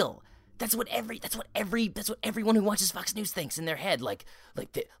real. That's what everyone who watches Fox News thinks in their head. Like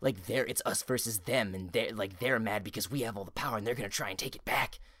it's us versus them, and they're mad because we have all the power, and they're gonna try and take it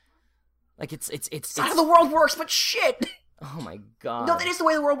back. Like it's not how the world works, but shit. Oh my god. No, that is the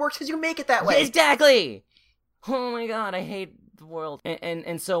way the world works because you make it that way. Yeah, exactly. Oh my god, I hate the world.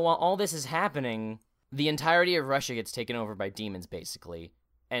 And so while all this is happening, the entirety of Russia gets taken over by demons, basically.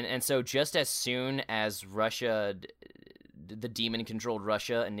 And so just as soon as Russia, the demon-controlled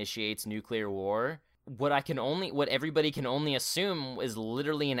Russia, initiates nuclear war, what everybody can only assume is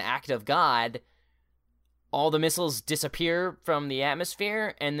literally an act of God, all the missiles disappear from the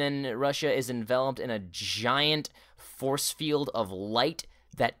atmosphere, and then Russia is enveloped in a giant force field of light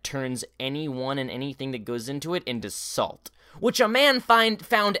that turns anyone and anything that goes into it into salt, which a man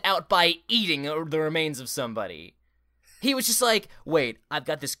found out by eating the remains of somebody. He was just like, wait, I've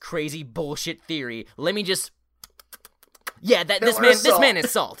got this crazy bullshit theory. Let me just... Yeah, this man is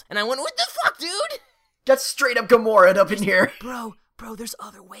salt. And I went, what the fuck, dude? That's straight up Gamorra up in here. Bro, there's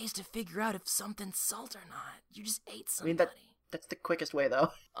other ways to figure out if something's salt or not. You just ate somebody. I mean, that's the quickest way, though.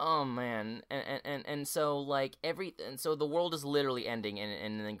 Oh, man. And so, like, so the world is literally ending,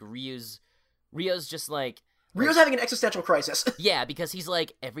 and like, Ryo's just like... Ryo's having an existential crisis. Yeah, because he's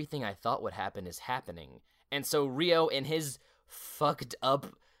like, everything I thought would happen is happening. And so Ryo, in his fucked up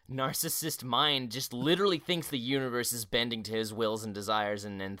narcissist mind, just literally thinks the universe is bending to his wills and desires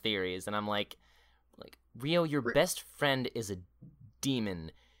and theories. And I'm like, Ryo, your best friend is a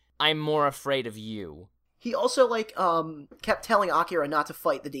demon. I'm more afraid of you. He also, like, kept telling Akira not to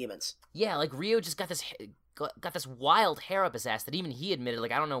fight the demons. Yeah, like, Ryo just got this wild hair up his ass that even he admitted,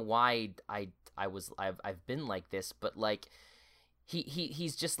 like, I don't know why I've been like this, but, like,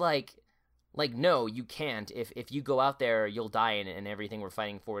 he's just like, no, you can't. If you go out there, you'll die, and everything we're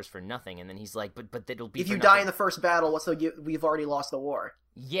fighting for is for nothing. And then he's like, but it'll be. If you die in the first battle, we've already lost the war.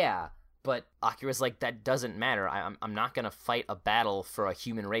 Yeah, but Akira's like, that doesn't matter. I'm not gonna fight a battle for a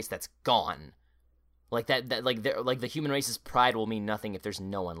human race that's gone. Like that the human race's pride will mean nothing if there's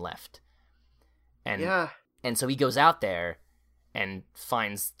no one left. And so he goes out there and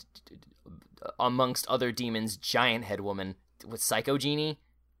finds, amongst other demons, giant head woman with Psycho Genie.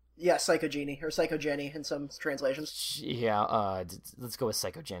 Yeah, Psycho Genie, or Psycho Jenny in some translations. Yeah, let's go with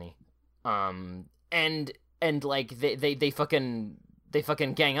Psycho Jenny. And like they fucking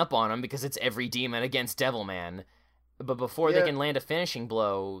gang up on him because it's every demon against Devilman. But before they can land a finishing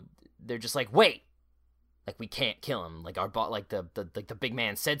blow, they're just like, wait, like, we can't kill him. Like, the big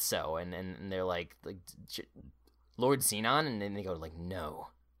man said so. And they're like Lord Xenon, and then they go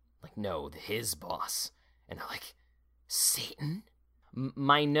no, his boss. And they're like, Satan?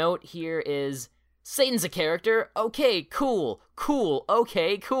 My note here is, Satan's a character. Okay, cool.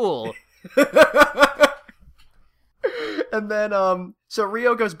 Okay, cool. And then, so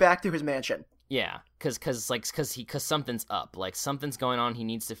Ryo goes back to his mansion. Yeah, cause something's up. Like, something's going on. He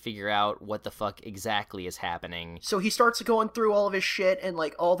needs to figure out what the fuck exactly is happening. So he starts going through all of his shit, and,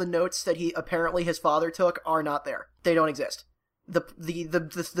 like, all the notes that his father took are not there. They don't exist.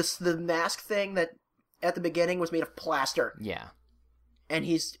 The mask thing that at the beginning was made of plaster. Yeah. And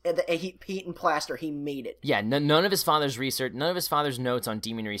heat and plaster, he made it. Yeah, none of his father's research, none of his father's notes on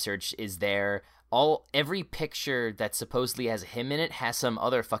demon research is there. Every picture that supposedly has him in it has some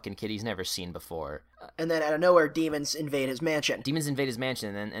other fucking kid he's never seen before. And then out of nowhere, demons invade his mansion.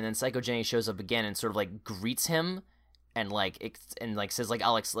 And then Psycho Jenny shows up again and sort of like greets him, and says like,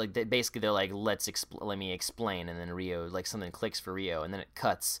 Alex, like, basically they're like, let me explain, and then Ryo, like, something clicks for Ryo, and then it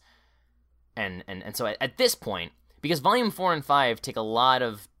cuts, and so at this point. Because Volume 4 and 5 take a lot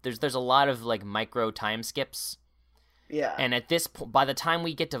of... There's a lot of, like, micro time skips. Yeah. And at this point, by the time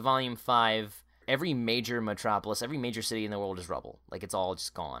we get to Volume 5, every major metropolis, every major city in the world is rubble. Like, it's all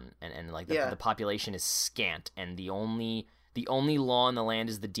just gone. And the population is scant. And the only law in the land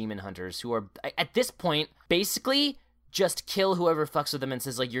is the demon hunters, who are, at this point, basically just kill whoever fucks with them and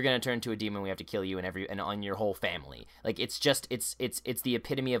says, like, you're gonna turn into a demon, we have to kill you and on your whole family. Like, it's just... It's the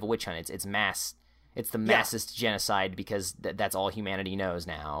epitome of a witch hunt. It's mass... It's the massest genocide because that's all humanity knows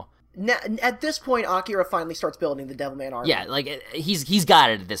now. At this point, Akira finally starts building the Devilman army. Yeah, like, he's got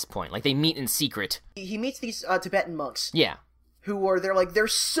it at this point. Like, they meet in secret. He meets these Tibetan monks. Yeah. They're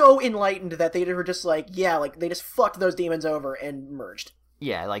so enlightened that they were just like, yeah, like, they just fucked those demons over and merged.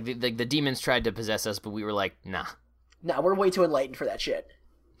 Yeah, like, the demons tried to possess us, but we were like, nah. Nah, we're way too enlightened for that shit.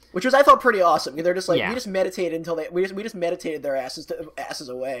 Which was, I thought, pretty awesome. They're just like, yeah. we just meditated until we just meditated their asses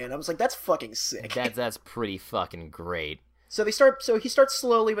away, and I was like, that's fucking sick. That's pretty fucking great. So he starts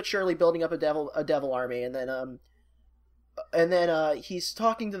slowly but surely building up a devil army, and then he's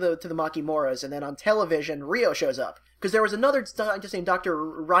talking to the Makimoras, and then on television, Ryo shows up because there was another scientist named Dr.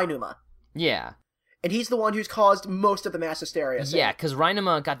 Rainuma. Yeah. And he's the one who's caused most of the mass hysteria. Yeah, because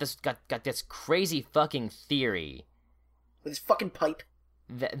Rainuma got this crazy fucking theory with his fucking pipe.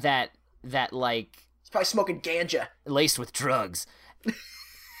 That like he's probably smoking ganja laced with drugs.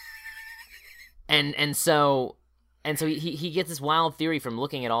 and so he gets this wild theory from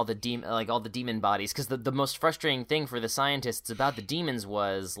looking at all the demon bodies, because the most frustrating thing for the scientists about the demons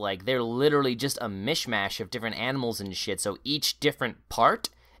was like they're literally just a mishmash of different animals and shit. So each different part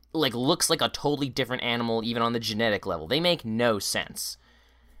like looks like a totally different animal, even on the genetic level. They make no sense.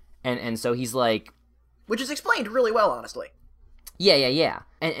 And so he's like, which is explained really well, honestly. Yeah.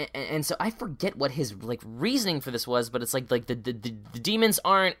 And so I forget what his like reasoning for this was, but it's like the demons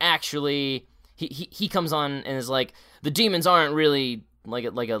aren't actually. He comes on and is like, the demons aren't really like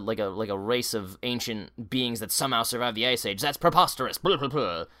a race of ancient beings that somehow survived the Ice Age. That's preposterous. Blah, blah,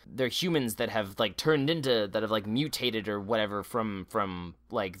 blah. They're humans that have like that have like mutated or whatever from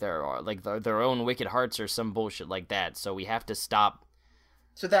like their own wicked hearts or some bullshit like that. So we have to stop.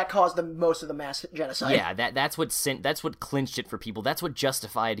 So that caused most of the mass genocide. Yeah, that's what clinched it for people. That's what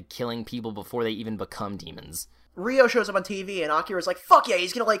justified killing people before they even become demons. Ryo shows up on TV, and Akira's like, fuck yeah,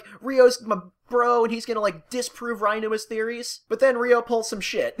 he's gonna, like, Ryo's my bro, and he's gonna, like, disprove Rainuma's theories. But then Ryo pulls some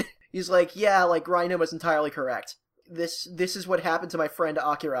shit. He's like, yeah, like, Rainuma's entirely correct. This is what happened to my friend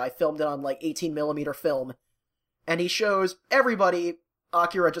Akira. I filmed it on, like, 18mm film. And he shows everybody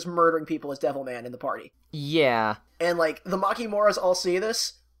Akira just murdering people as Devilman in the party. Yeah. And, like, the Makimoras all see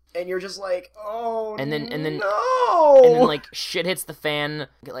this, and you're just like, oh, and then no! And then, like, shit hits the fan.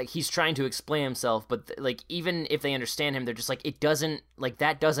 Like, he's trying to explain himself, but, like, even if they understand him, they're just like, it doesn't, like,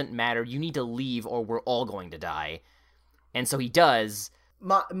 that doesn't matter. You need to leave or we're all going to die. And so he does.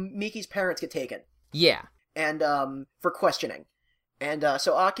 Miki's parents get taken. Yeah. And, for questioning. And,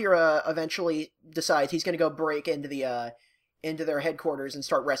 so Akira eventually decides he's gonna go break into their headquarters and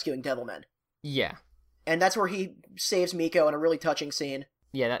start rescuing Devilmen. Yeah. And that's where he saves Miko in a really touching scene.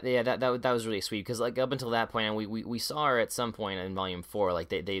 Yeah, that was really sweet, because like up until that point, and we saw her at some point in Volume 4, like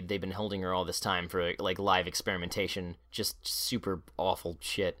they've been holding her all this time for like live experimentation, just super awful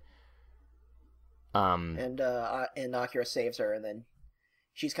shit. And Akira saves her, and then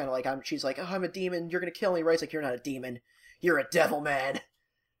she's kind of like, I'm a demon. You're gonna kill me, right? It's like, you're not a demon. You're a Devilman. And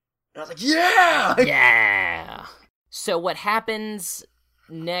I was like, yeah, yeah. So what happens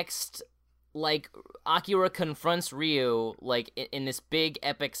next? Like, Akira confronts Ryu, like, in this big,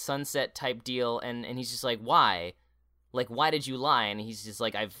 epic sunset type deal, and he's just like, why? Like, why did you lie? And he's just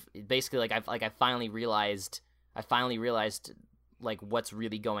like, I finally realized, like, what's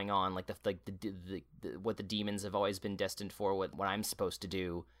really going on, like, what the demons have always been destined for, what I'm supposed to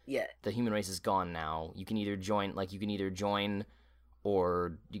do. Yeah. The human race is gone now. You can either join,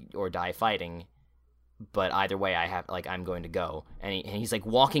 or die fighting. But either way, I'm going to go. And he's like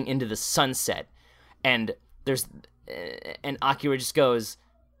walking into the sunset, and Akira just goes,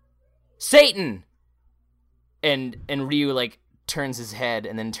 Satan! And Ryu like turns his head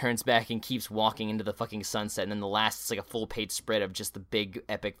and then turns back and keeps walking into the fucking sunset, and then the last is like a full page spread of just the big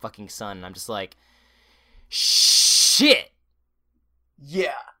epic fucking sun, and I'm just like, shit!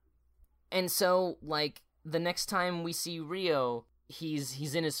 Yeah. And so, like, the next time we see Ryo,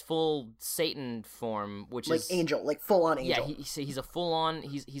 he's in his full Satan form, which like is angel, like full on angel. Yeah, he's a full on.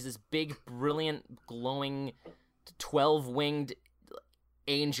 He's this big, brilliant, glowing, 12-winged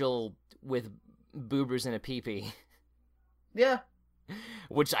angel with boobers and a peepee. Yeah,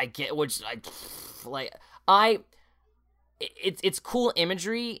 it's cool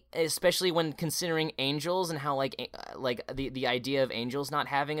imagery, especially when considering angels and how like the idea of angels not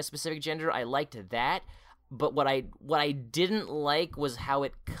having a specific gender. I liked that. But what I didn't like was how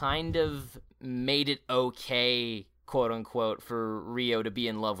it kind of made it okay, quote unquote, for Ryo to be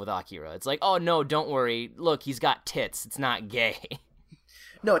in love with Akira. It's like, oh no, don't worry. Look, he's got tits. It's not gay.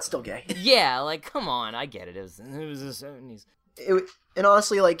 No, it's still gay. Yeah, like, come on, I get it. It was the 70s. And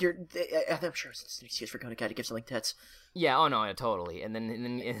honestly, like I'm sure it's an excuse for Go Nagai to give something tits. Yeah, oh no, yeah, totally. And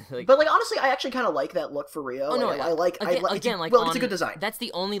then like, but like honestly, I actually kind of like that look for Rio. Oh no, I like again, it's a good design. That's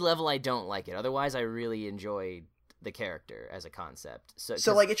the only level I don't like it. Otherwise, I really enjoy the character as a concept.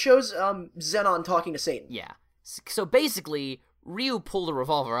 So like it shows Zenon talking to Satan. Yeah. So basically, Ryu pulled a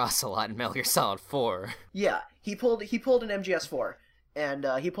Revolver Ocelot in Metal Gear Solid 4. Yeah, he pulled an MGS4, and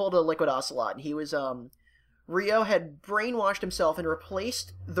he pulled a Liquid Ocelot, and he was Ryo had brainwashed himself and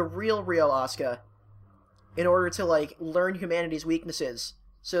replaced the real Ryo Asuka in order to like learn humanity's weaknesses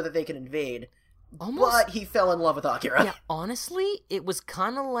so that they can invade. But he fell in love with Akira. Yeah, honestly, it was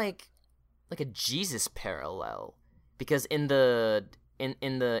kind of like a Jesus parallel, because in the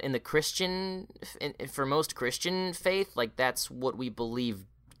Christian, for most Christian faith, like that's what we believe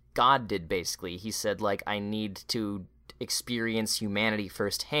God did. Basically, he said like, I need to experience humanity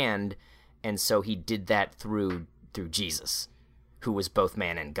firsthand, and so he did that through Jesus, who was both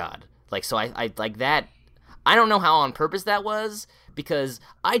man and God. Like, so I like that. I don't know how on purpose that was, because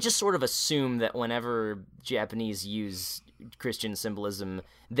I just sort of assume that whenever Japanese use Christian symbolism,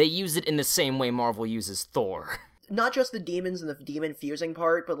 they use it in the same way Marvel uses Thor. Not just the demons and the demon fusing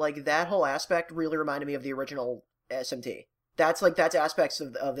part, but like that whole aspect really reminded me of the original SMT. That's aspects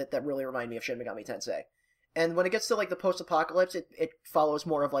of it that really remind me of Shin Megami Tensei. And when it gets to like the post-apocalypse, it follows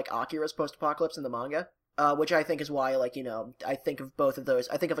more of like Akira's post-apocalypse in the manga, which I think is why, like, you know, I think of both of those.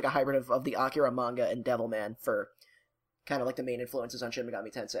 I think of like a hybrid of the Akira manga and Devilman for kind of like the main influences on Shin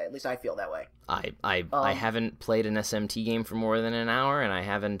Megami Tensei. At least I feel that way. I haven't played an SMT game for more than an hour, and I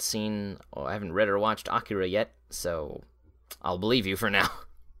haven't read or watched Akira yet, so I'll believe you for now.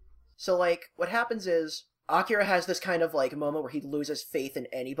 So like, what happens is Akira has this kind of like moment where he loses faith in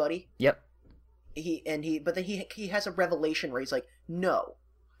anybody. Yep. But then he has a revelation where he's like, no,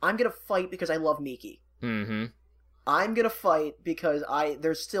 I'm gonna fight because I love Miki. Mm-hmm. I'm gonna fight because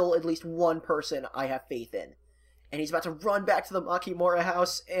there's still at least one person I have faith in. And he's about to run back to the Makimura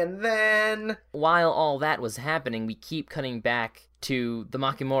house, and then... While all that was happening, we keep cutting back to the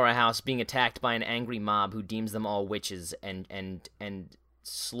Makimura house being attacked by an angry mob who deems them all witches, and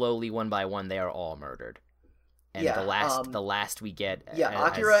slowly, one by one, they are all murdered. And yeah, the last we get... Yeah,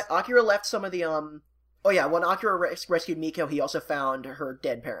 Akira left some of the, Oh yeah, when Akira rescued Miko, he also found her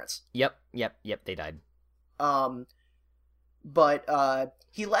dead parents. Yep, they died. But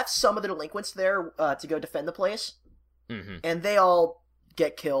he left some of the delinquents there to go defend the place. Mm-hmm. And they all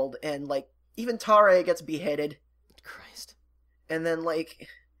get killed, and like even Tare gets beheaded. Christ. And then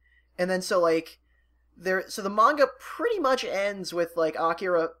so the manga pretty much ends with like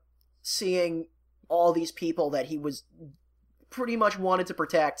Akira seeing all these people that he was pretty much wanted to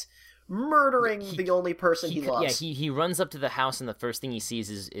protect, murdering the only person he loves. Yeah, he runs up to the house, and the first thing he sees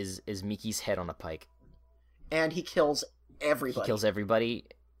is Miki's head on a pike. And he kills everybody. He kills everybody,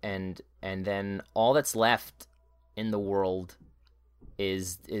 and then all that's left in the world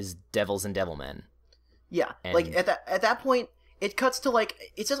is devils and devilmen. Yeah, and like at that point, it cuts to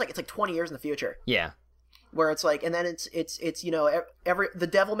like it says like it's like 20 years in the future. Yeah, where it's like, and then it's you know the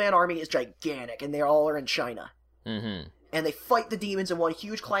Devilman army is gigantic, and they all are in China. Mm-hmm. And they fight the demons in one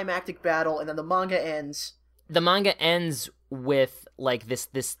huge climactic battle, and then the manga ends. The manga ends with like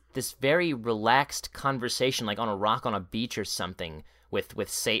this very relaxed conversation, like on a rock on a beach or something, with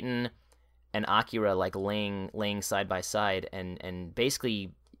Satan and Akira like laying side by side, and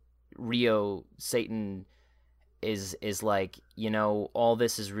basically Satan is like, you know, all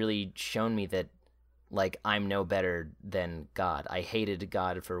this has really shown me that like I'm no better than God. I hated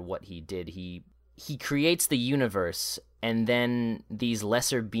God for what he did. He creates the universe, and then these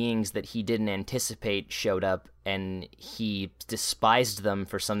lesser beings that he didn't anticipate showed up, and he despised them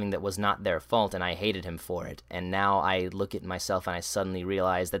for something that was not their fault, and I hated him for it. And now I look at myself and I suddenly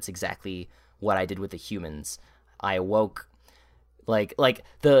realize that's exactly what I did with the humans. I awoke, like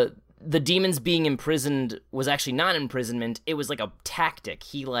the demons being imprisoned was actually not imprisonment, it was like a tactic.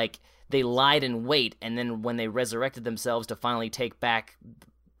 They lied in wait, and then when they resurrected themselves to finally take back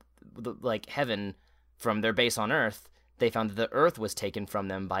heaven from their base on Earth, they found that the Earth was taken from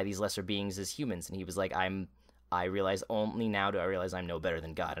them by these lesser beings as humans, and he was like, I realize only now do I realize I'm no better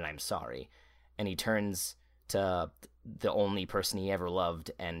than God, and I'm sorry. And he turns to the only person he ever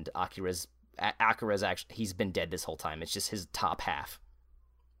loved, and Akira's actually, he's been dead this whole time. It's just his top half.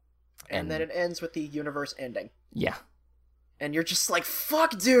 And then it ends with the universe ending. Yeah. And you're just like,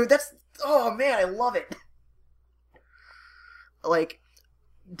 fuck, dude, oh man, I love it. Like,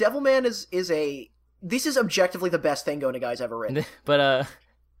 Devilman this is objectively the best thing Go Nagai's ever written. But,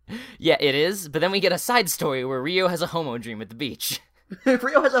 yeah, it is. But then we get a side story where Ryo has a homo dream at the beach.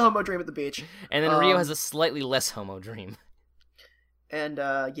 Ryo has a homo dream at the beach. And then Ryo has a slightly less homo dream. And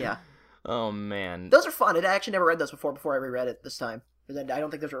yeah. Oh man, Those are fun. I actually never read those before I reread it this time. I don't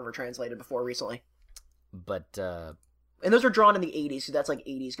think those were ever translated before recently. But and those were drawn in the 80s, so that's like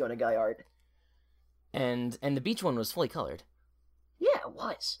 80s Go Nagai art. And the beach one was fully colored. Yeah, it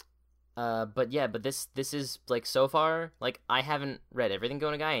was. But this is like so far, like I haven't read everything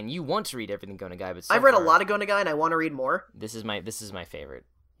Go Nagai, and you want to read everything Go Nagai, but I've read a lot of Go Nagai, and I want to read more. This is my favorite.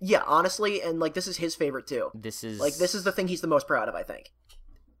 Yeah, honestly, and like this is his favorite too. This is the thing he's the most proud of, I think.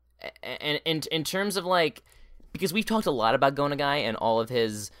 And in terms of like, because we've talked a lot about Go Nagai and all of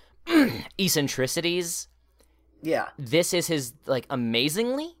his eccentricities. Yeah. This is his, like,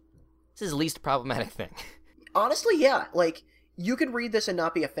 amazingly, this is his least problematic thing. Honestly, yeah. Like, you could read this and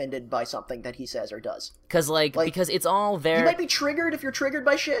not be offended by something that he says or does. Because it's all there. You might be triggered if you're triggered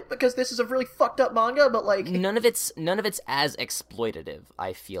by shit, because this is a really fucked up manga, but like... None of it's as exploitative,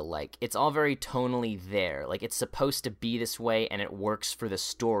 I feel like. It's all very tonally there. Like, it's supposed to be this way, and it works for the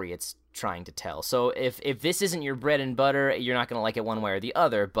story it's trying to tell. So if this isn't your bread and butter, you're not going to like it one way or the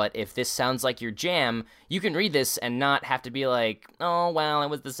other, but if this sounds like your jam, you can read this and not have to be like, oh, well, it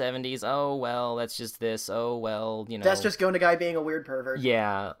was the 70s, oh, well, that's just this, oh, well, you know. That's just Go Nagai being a weird pervert.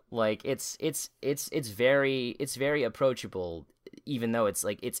 Yeah, like, it's very approachable, even though it's,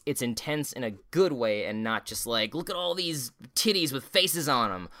 like, it's intense in a good way and not just like, look at all these titties with faces on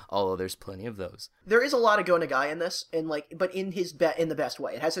them, although there's plenty of those. There is a lot of Go Nagai in this, and like, but in in the best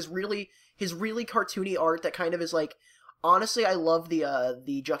way. It has his really cartoony art that kind of is like, honestly, I love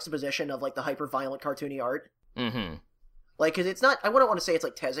the juxtaposition of like the hyper violent cartoony art. Mm-hmm. Like, cause it's not, I wouldn't want to say it's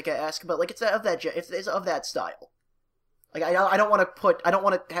like Tezuka-esque, but like it's of that style. Like, I don't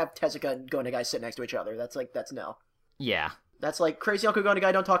want to have Tezuka and Go Nagai sit next to each other. That's no. Yeah. That's like, Crazy Uncle Go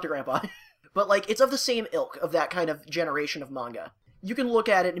Nagai, don't talk to Grandpa. But like, it's of the same ilk of that kind of generation of manga. You can look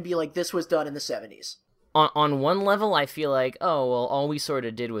at it and be like, this was done in the 70s. On one level, I feel like, oh, well, all we sort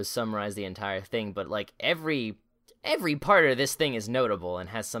of did was summarize the entire thing, but, like, every part of this thing is notable and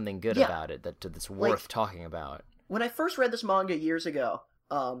has something good about it that's worth talking about. When I first read this manga years ago,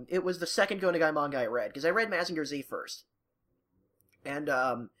 it was the second Go Nagai manga I read, because I read Mazinger Z first. And,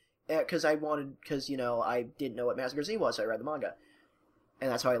 because you know, I didn't know what Mazinger Z was, so I read the manga.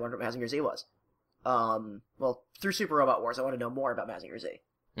 And that's how I learned what Mazinger Z was. Well, through Super Robot Wars, I want to know more about Mazinger Z.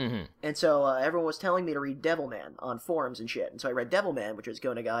 Mm-hmm. And so everyone was telling me to read Devilman on forums and shit. And so I read Devilman, which was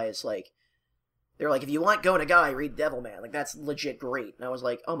Go Nagai's, like... They're like, if you want Go Nagai, read Devilman. Like, that's legit great. And I was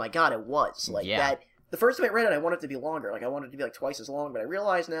like, oh my god, it was. Like, that... The first time I read it, I wanted it to be longer. Like, I wanted it to be, like, twice as long. But I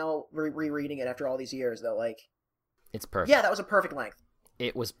realize now, rereading it after all these years, that, like... It's perfect. Yeah, that was a perfect length.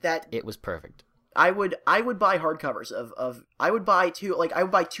 It was perfect. I would buy hardcovers of... I would buy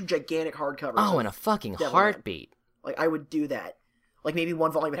two gigantic hardcovers. Oh, in a fucking Devilman. heartbeat. Like, I would do that. Like, maybe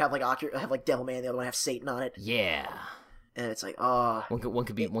one volume would have like Devilman, the other one have Satan on it. Yeah. And it's like, one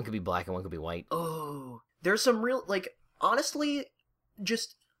could be black and one could be white. Oh, there's some real, like, honestly,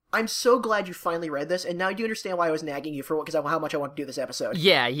 just, I'm so glad you finally read this, and now you understand why I was nagging you for how much I want to do this episode.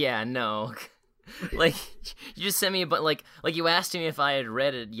 Yeah, no. Like, you just sent me like you asked me if I had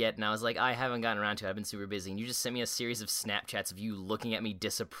read it yet, and I was like, I haven't gotten around to it, I've been super busy, and you just sent me a series of Snapchats of you looking at me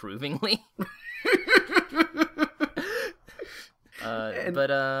disapprovingly.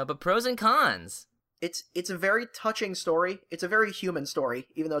 But pros and cons. It's a very touching story. It's a very human story,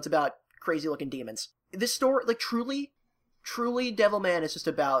 even though it's about crazy looking demons. This story, like, truly, Devilman is just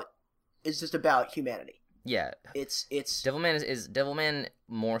about humanity. Yeah, it's Devilman is Devilman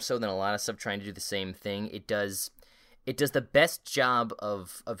more so than a lot of stuff trying to do the same thing. It does the best job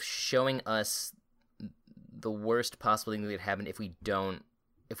of showing us the worst possible thing that could happen if we don't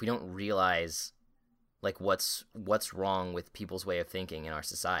realize, like, what's wrong with people's way of thinking in our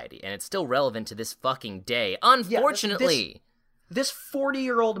society. And it's still relevant to this fucking day, unfortunately. Yeah, this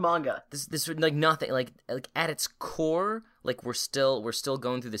 40-year-old manga. This like nothing, like at its core, like we're still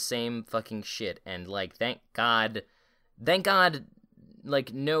going through the same fucking shit, and like thank God,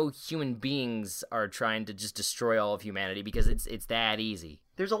 like no human beings are trying to just destroy all of humanity, because it's that easy.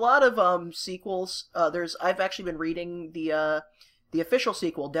 There's a lot of sequels. I've actually been reading the official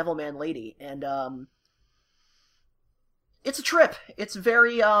sequel, Devilman Lady, and it's a trip. It's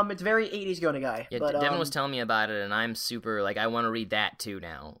very 80s Go Nagai. Yeah, but, Devin was telling me about it, and I'm super, like, I want to read that too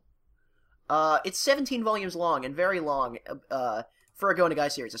now. It's 17 volumes long, and very long, for a Go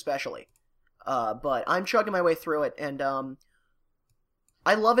Nagai series, especially. But I'm chugging my way through it, and,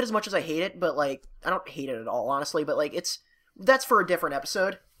 I love it as much as I hate it, but, like, I don't hate it at all, honestly, but, like, that's for a different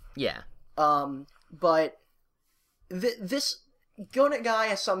episode. Yeah. But, this Go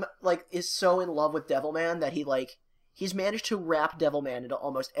Nagai is so in love with Devilman that he he's managed to wrap Devilman into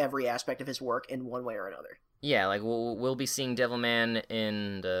almost every aspect of his work in one way or another. Yeah, like we'll be seeing Devilman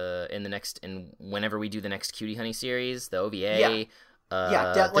in whenever we do the next Cutie Honey series, the OVA. Yeah.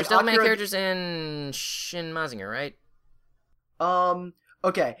 There's Devilman characters in Shin Mazinger, right?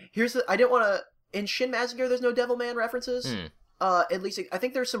 Okay. I didn't want to. In Shin Mazinger, there's no Devilman references. At least I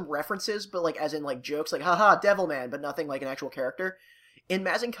think there's some references, but like as in like jokes, like haha Devilman, but nothing like an actual character. In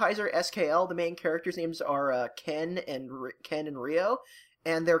Mazin Kaiser SKL, the main characters' names are Ken and Rio,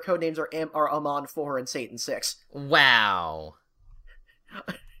 and their code names are Amon 4 and Satan 6. Wow.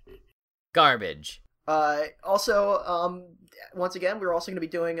 Garbage. Also, once again, we're also going to be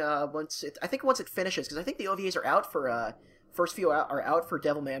doing once it finishes, because I think the OVAs are out for first few are out for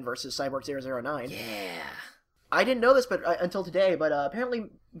Devilman versus Cyborg 009. Yeah. I didn't know this, but until today, but apparently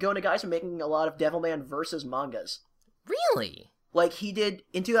Go Nagai's are making a lot of Devilman versus mangas. Really? Like he did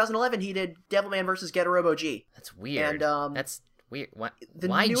in 2011, he did Devilman versus Getorobo G. That's weird. And that's weird. The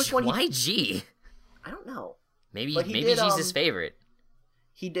why newest one why G? I don't know. Maybe G's his favorite.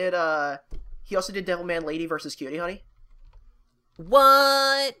 He did he also did Devilman Lady versus Cutie Honey.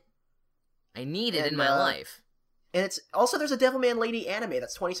 What? I need it in my life. And it's also there's a Devilman Lady anime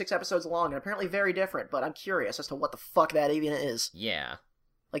that's 26 episodes long and apparently very different, but I'm curious as to what the fuck that even is. Yeah.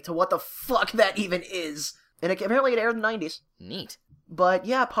 Like to what the fuck that even is. And apparently it aired in the 90s. Neat. But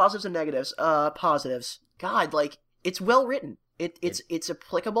yeah, positives and negatives. Positives. God, like it's well written. It's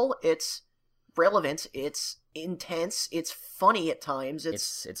applicable, it's relevant, it's intense, it's funny at times.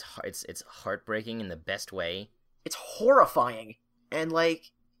 It's heartbreaking in the best way. It's horrifying. And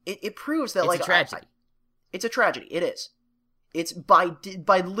like it proves that it's a tragedy. It's a tragedy. It is. It's by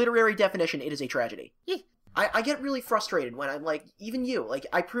literary definition, it is a tragedy. Yeah. I get really frustrated when I'm like, even you, like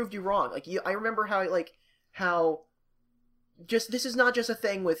I proved you wrong. Like I remember how just this is not just a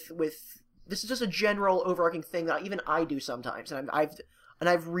thing with this is just a general overarching thing that even I do sometimes, and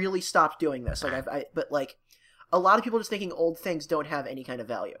I've really stopped doing this. Like but like a lot of people just thinking old things don't have any kind of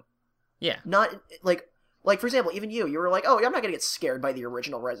value. Yeah. Not like for example, even you were like, oh, I'm not gonna get scared by the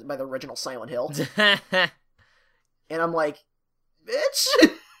original Silent Hill. And I'm like, bitch.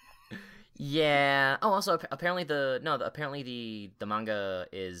 Yeah. Oh, also apparently the manga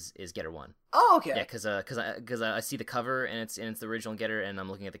is Getter 1. Oh, okay. Yeah, because I see the cover and it's the original Getter, and I'm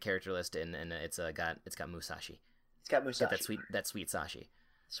looking at the character list and it's got Musashi. It's got Musashi. That sweet Sashi.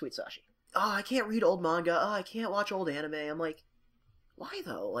 Sweet Sashi. Oh, I can't read old manga. Oh, I can't watch old anime. I'm like, why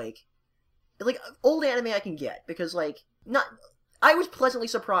though? Like old anime I can get because I was pleasantly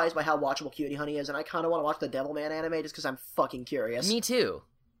surprised by how watchable Cutie Honey is, and I kind of want to watch the Devilman anime just because I'm fucking curious. Me too.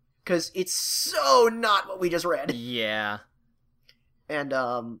 Because it's so not what we just read. Yeah. And,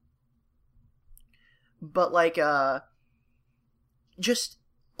 but, just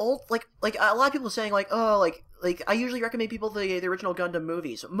old, like, a lot of people saying, like, oh, like, I usually recommend people the original Gundam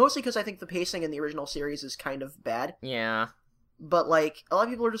movies. Mostly because I think the pacing in the original series is kind of bad. Yeah. But, like, a lot of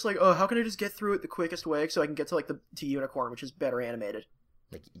people are just like, oh, how can I just get through it the quickest way so I can get to, like, to Unicorn, which is better animated?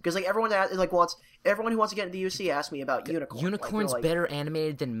 Because, like, everyone who wants to get into the UC asks me about Unicorn. Unicorn's better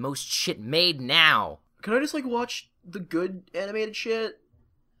animated than most shit made now. Can I just, like, watch the good animated shit?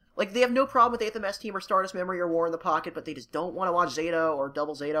 Like, they have no problem with Atham S Team or Stardust Memory or War in the Pocket, but they just don't want to watch Zeta or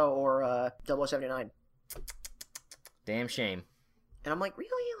Double Zeta or 0079. Damn shame. And I'm like,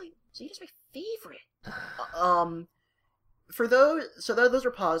 really? Like, Zeta's my favorite. Those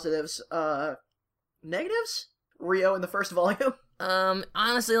are positives. Negatives? Rio in the first volume?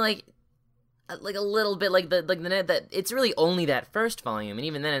 Honestly, like a little bit, that it's really only that first volume, and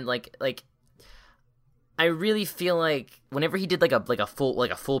even then, like I really feel like whenever he did like a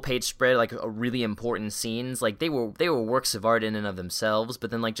full page spread, like a really important scenes, like they were works of art in and of themselves, but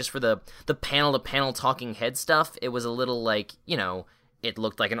then like just for the panel to panel talking head stuff, it was a little like, you know, it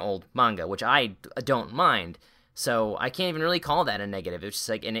looked like an old manga, which I don't mind. So I can't even really call that a negative. It's just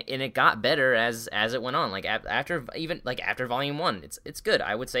like, and it got better as it went on. Like after volume 1, it's good.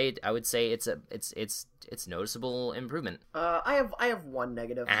 I would say it's noticeable improvement. I have one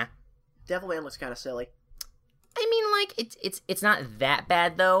negative. Devilman looks kind of silly. I mean, like it's not that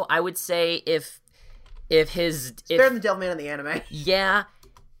bad though. I would say if better than Devilman in the anime. Yeah,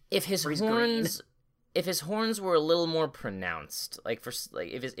 if his horns were a little more pronounced,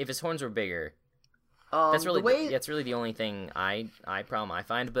 if his horns were bigger. That's really the only thing problem I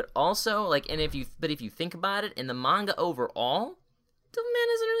find. But also, like, if you think about it, in the manga overall, Devilman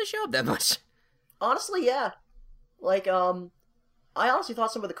doesn't really show up that much. Honestly, yeah. Like, I honestly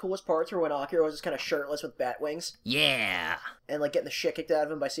thought some of the coolest parts were when Akira was just kind of shirtless with bat wings. Yeah. And like getting the shit kicked out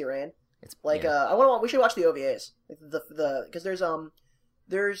of him by Siren. It's like, yeah. we should watch the OVAs. Because there's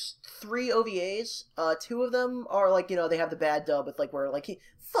There's 3 OVAs. 2 of them are like, they have the bad dub with like where like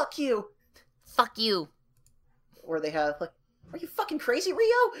fuck you. Fuck you. Where they have like, are you fucking crazy,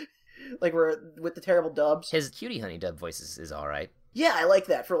 Rio? Like where with the terrible dubs. His Cutie Honey dub voice is all right. Yeah, I like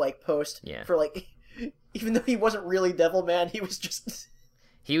that for like post. Yeah. For like, even though he wasn't really Devilman, he was just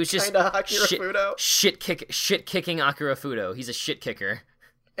kind of Akira Fudo. Shit kicking Akira Fudo. He's a shit kicker.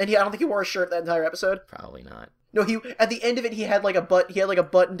 And I don't think he wore a shirt that entire episode. Probably not. No, he at the end of it he had like a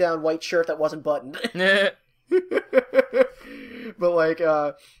button down white shirt that wasn't buttoned. But like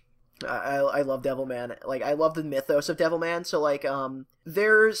I love Devilman. Like I love the mythos of Devilman. So like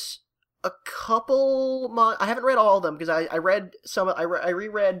there's a couple I haven't read all of them because I read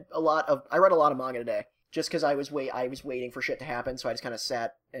a lot of manga today just because I was waiting for shit to happen, so I just kind of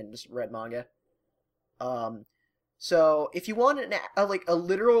sat and just read manga. So if you want a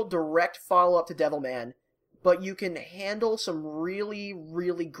literal direct follow up to Devilman, but you can handle some really,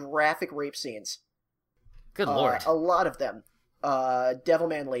 really graphic rape scenes. Good lord, a lot of them.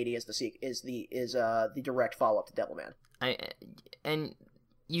 Devilman Lady is the direct follow up to Devilman. And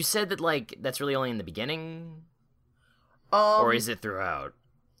you said that like that's really only in the beginning, or is it throughout?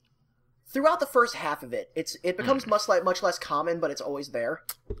 Throughout the first half of it, it becomes much less common, but it's always there.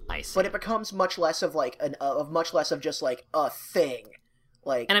 I see. But it becomes much less of like much less of just like a thing.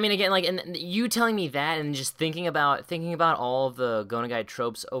 Like, and I mean, again, like, and you telling me that, and just thinking about all of the Gonagai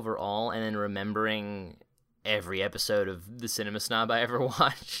tropes overall, and then remembering every episode of the Cinema Snob I ever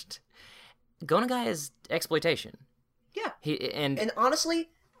watched, Gonagai is exploitation. Yeah, and honestly,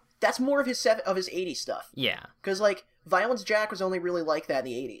 that's more of his 80s stuff. Yeah, because like Violence Jack was only really like that in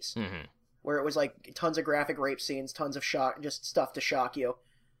the 80s, where it was like tons of graphic rape scenes, tons of just stuff to shock you.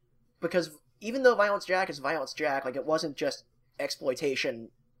 Because even though Violence Jack is Violence Jack, like it wasn't just exploitation,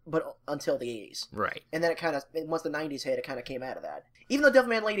 but until the 80s. Right. And then once the 90s hit, it kind of came out of that. Even though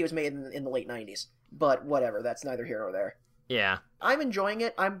Devilman Lady was made in the late 90s. But whatever, that's neither here nor there. Yeah. I'm enjoying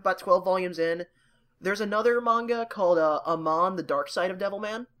it. I'm about 12 volumes in. There's another manga called Amon, The Dark Side of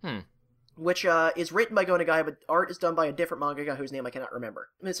Devilman, which is written by Gonagai, but art is done by a different mangaka whose name I cannot remember.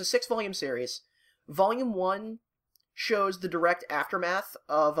 I mean, it's a 6-volume series. Volume 1 shows the direct aftermath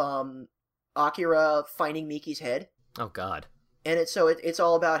of Akira finding Miki's head. Oh, God. And it's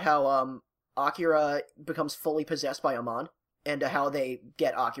all about how Akira becomes fully possessed by Amon, and how they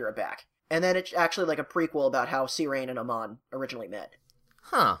get Akira back. And then it's actually like a prequel about how Sirain and Amon originally met.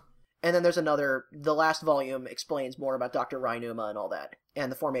 Huh. And then there's the last volume explains more about Dr. Rainuma and all that,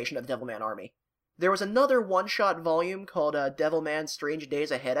 and the formation of the Devilman Army. There was another one-shot volume called Devilman Strange Days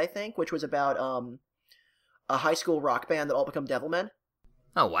Ahead, I think, which was about a high school rock band that all become Devilmen.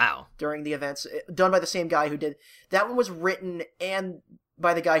 Oh, wow. During the events, done by the same guy who did... That one was written and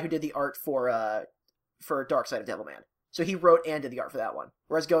by the guy who did the art for Dark Side of Devilman. So he wrote and did the art for that one.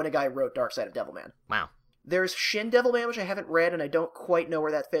 Whereas Gonagai wrote Dark Side of Devilman. Wow. There's Shin Devilman, which I haven't read, and I don't quite know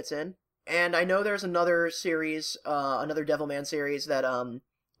where that fits in. And I know there's another series, another Devilman series that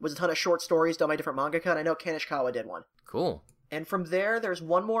was a ton of short stories done by different mangaka, and I know Kanishikawa did one. Cool. And from there, there's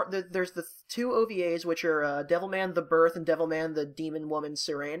one more. There's the 2 OVAs, which are Devilman The Birth and Devilman The Demon Woman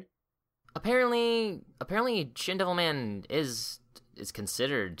Sirain. Apparently, Shin Devilman is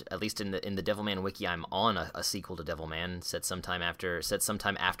considered, at least in the Devilman wiki I'm on, a sequel to Devilman set sometime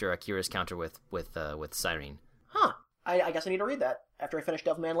after Akira's counter with Sirene. Huh. I guess I need to read that after I finish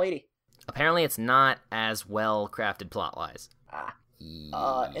Devilman Lady. Apparently, it's not as well crafted plot-wise.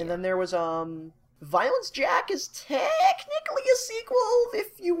 Yeah. And then there was Violence Jack is technically a sequel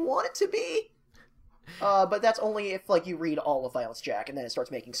if you want it to be. But that's only if like you read all of Violence Jack and then it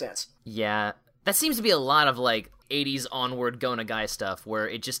starts making sense. Yeah. That seems to be a lot of like 80s onward Gonagai stuff where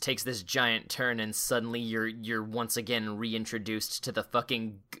it just takes this giant turn and suddenly you're once again reintroduced to the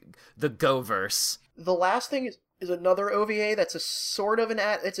fucking the Go-verse. The last thing is another OVA that's a sort of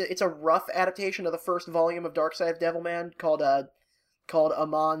it's a rough adaptation of the first volume of Dark Side of Devilman called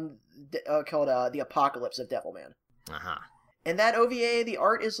Amon The Apocalypse of Devilman. Uh-huh. And that OVA, the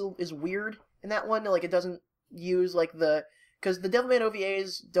art is weird in that one. Like it doesn't use like because the Devilman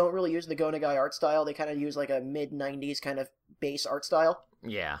OVAs don't really use the Gonagai art style. They kind of use like a mid-90s kind of base art style.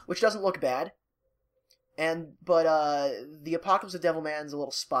 Yeah. Which doesn't look bad. But the Apocalypse of Devilman's a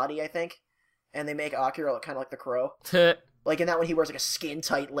little spotty, I think. And they make Akira look kind of like the Crow. Like in that one, he wears like a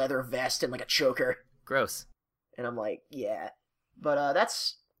skin-tight leather vest and like a choker. Gross. And I'm like, yeah. But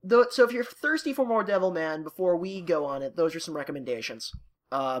so if you're thirsty for more Devilman, before we go on it, those are some recommendations.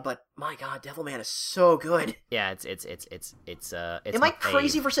 But my God, Devilman is so good. Yeah, it's Am I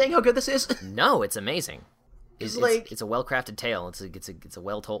crazy for saying how good this is? No, it's amazing. It's a well-crafted tale. It's a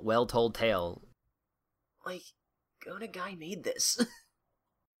well told tale. Like, Gonagai made this.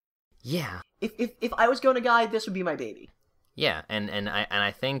 Yeah. If I was Go to Guy, this would be my baby. Yeah, and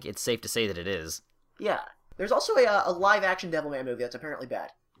I think it's safe to say that it is. Yeah. There's also a live-action Devilman movie that's apparently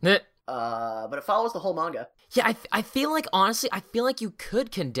bad. But it follows the whole manga. Yeah, I feel like, honestly, I feel like you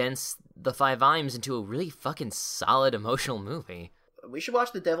could condense the 5 volumes into a really fucking solid emotional movie. We should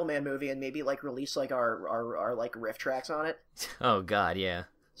watch the Devilman movie and maybe, like, release, like, our like, riff tracks on it. Oh, God, yeah.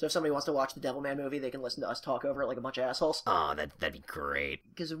 So if somebody wants to watch the Devilman movie, they can listen to us talk over it like a bunch of assholes. Oh, that'd be great.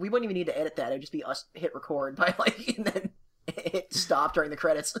 Because we wouldn't even need to edit that. It'd just be us hit record by, like, and then hit stop during the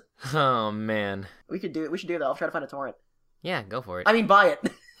credits. Oh, man. We should do that. I'll try to find a torrent. Yeah, go for it. I mean, buy it.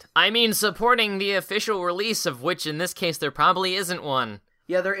 I mean, supporting the official release of which, in this case, there probably isn't one.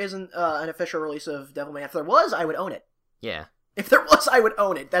 Yeah, there isn't an official release of Devilman. If there was, I would own it. Yeah. If there was, I would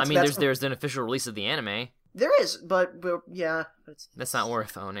own it. There's an official release of the anime. There is, but yeah. That's not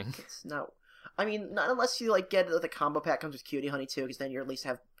worth owning. It's not... I mean, not unless you, like, get the combo pack comes with Cutie Honey, too, because then you at least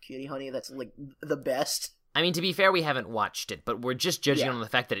have Cutie Honey that's, like, the best. I mean, to be fair, we haven't watched it, but we're just judging on the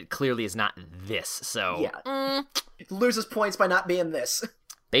fact that it clearly is not this, so... Yeah. It loses points by not being this.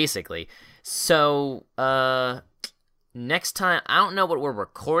 Basically. So, next time, I don't know what we're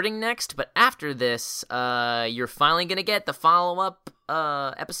recording next, but after this, you're finally gonna get the follow-up,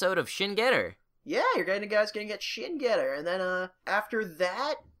 episode of Shin Getter. Yeah, you're gonna get Shin Getter, and then, after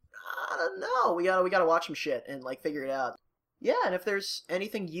that, I don't know, we gotta watch some shit and, like, figure it out. Yeah, and if there's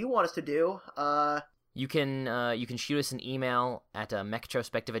anything you want us to do, You can shoot us an email at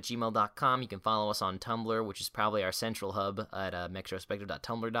mechtrospective@gmail.com. You can follow us on Tumblr, which is probably our central hub, at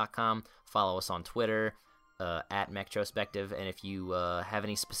mechtrospective.tumblr.com. Follow us on Twitter, at mechtrospective, and if you have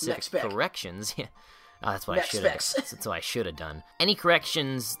any specific corrections... that's what I should have. That's what I should have done. Any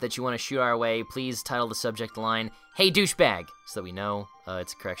corrections that you want to shoot our way, please title the subject line "Hey douchebag," so that we know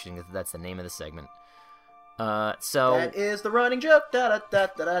it's a correction. That's the name of the segment. So that is the running joke. Da da da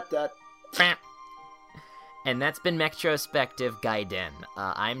da da da. And that's been Mechtrospective Gaiden.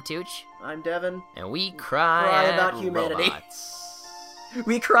 I'm Tooch. I'm Devin. And we cry about humanity. Robots.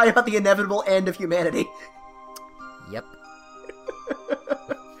 We cry about the inevitable end of humanity. Yep.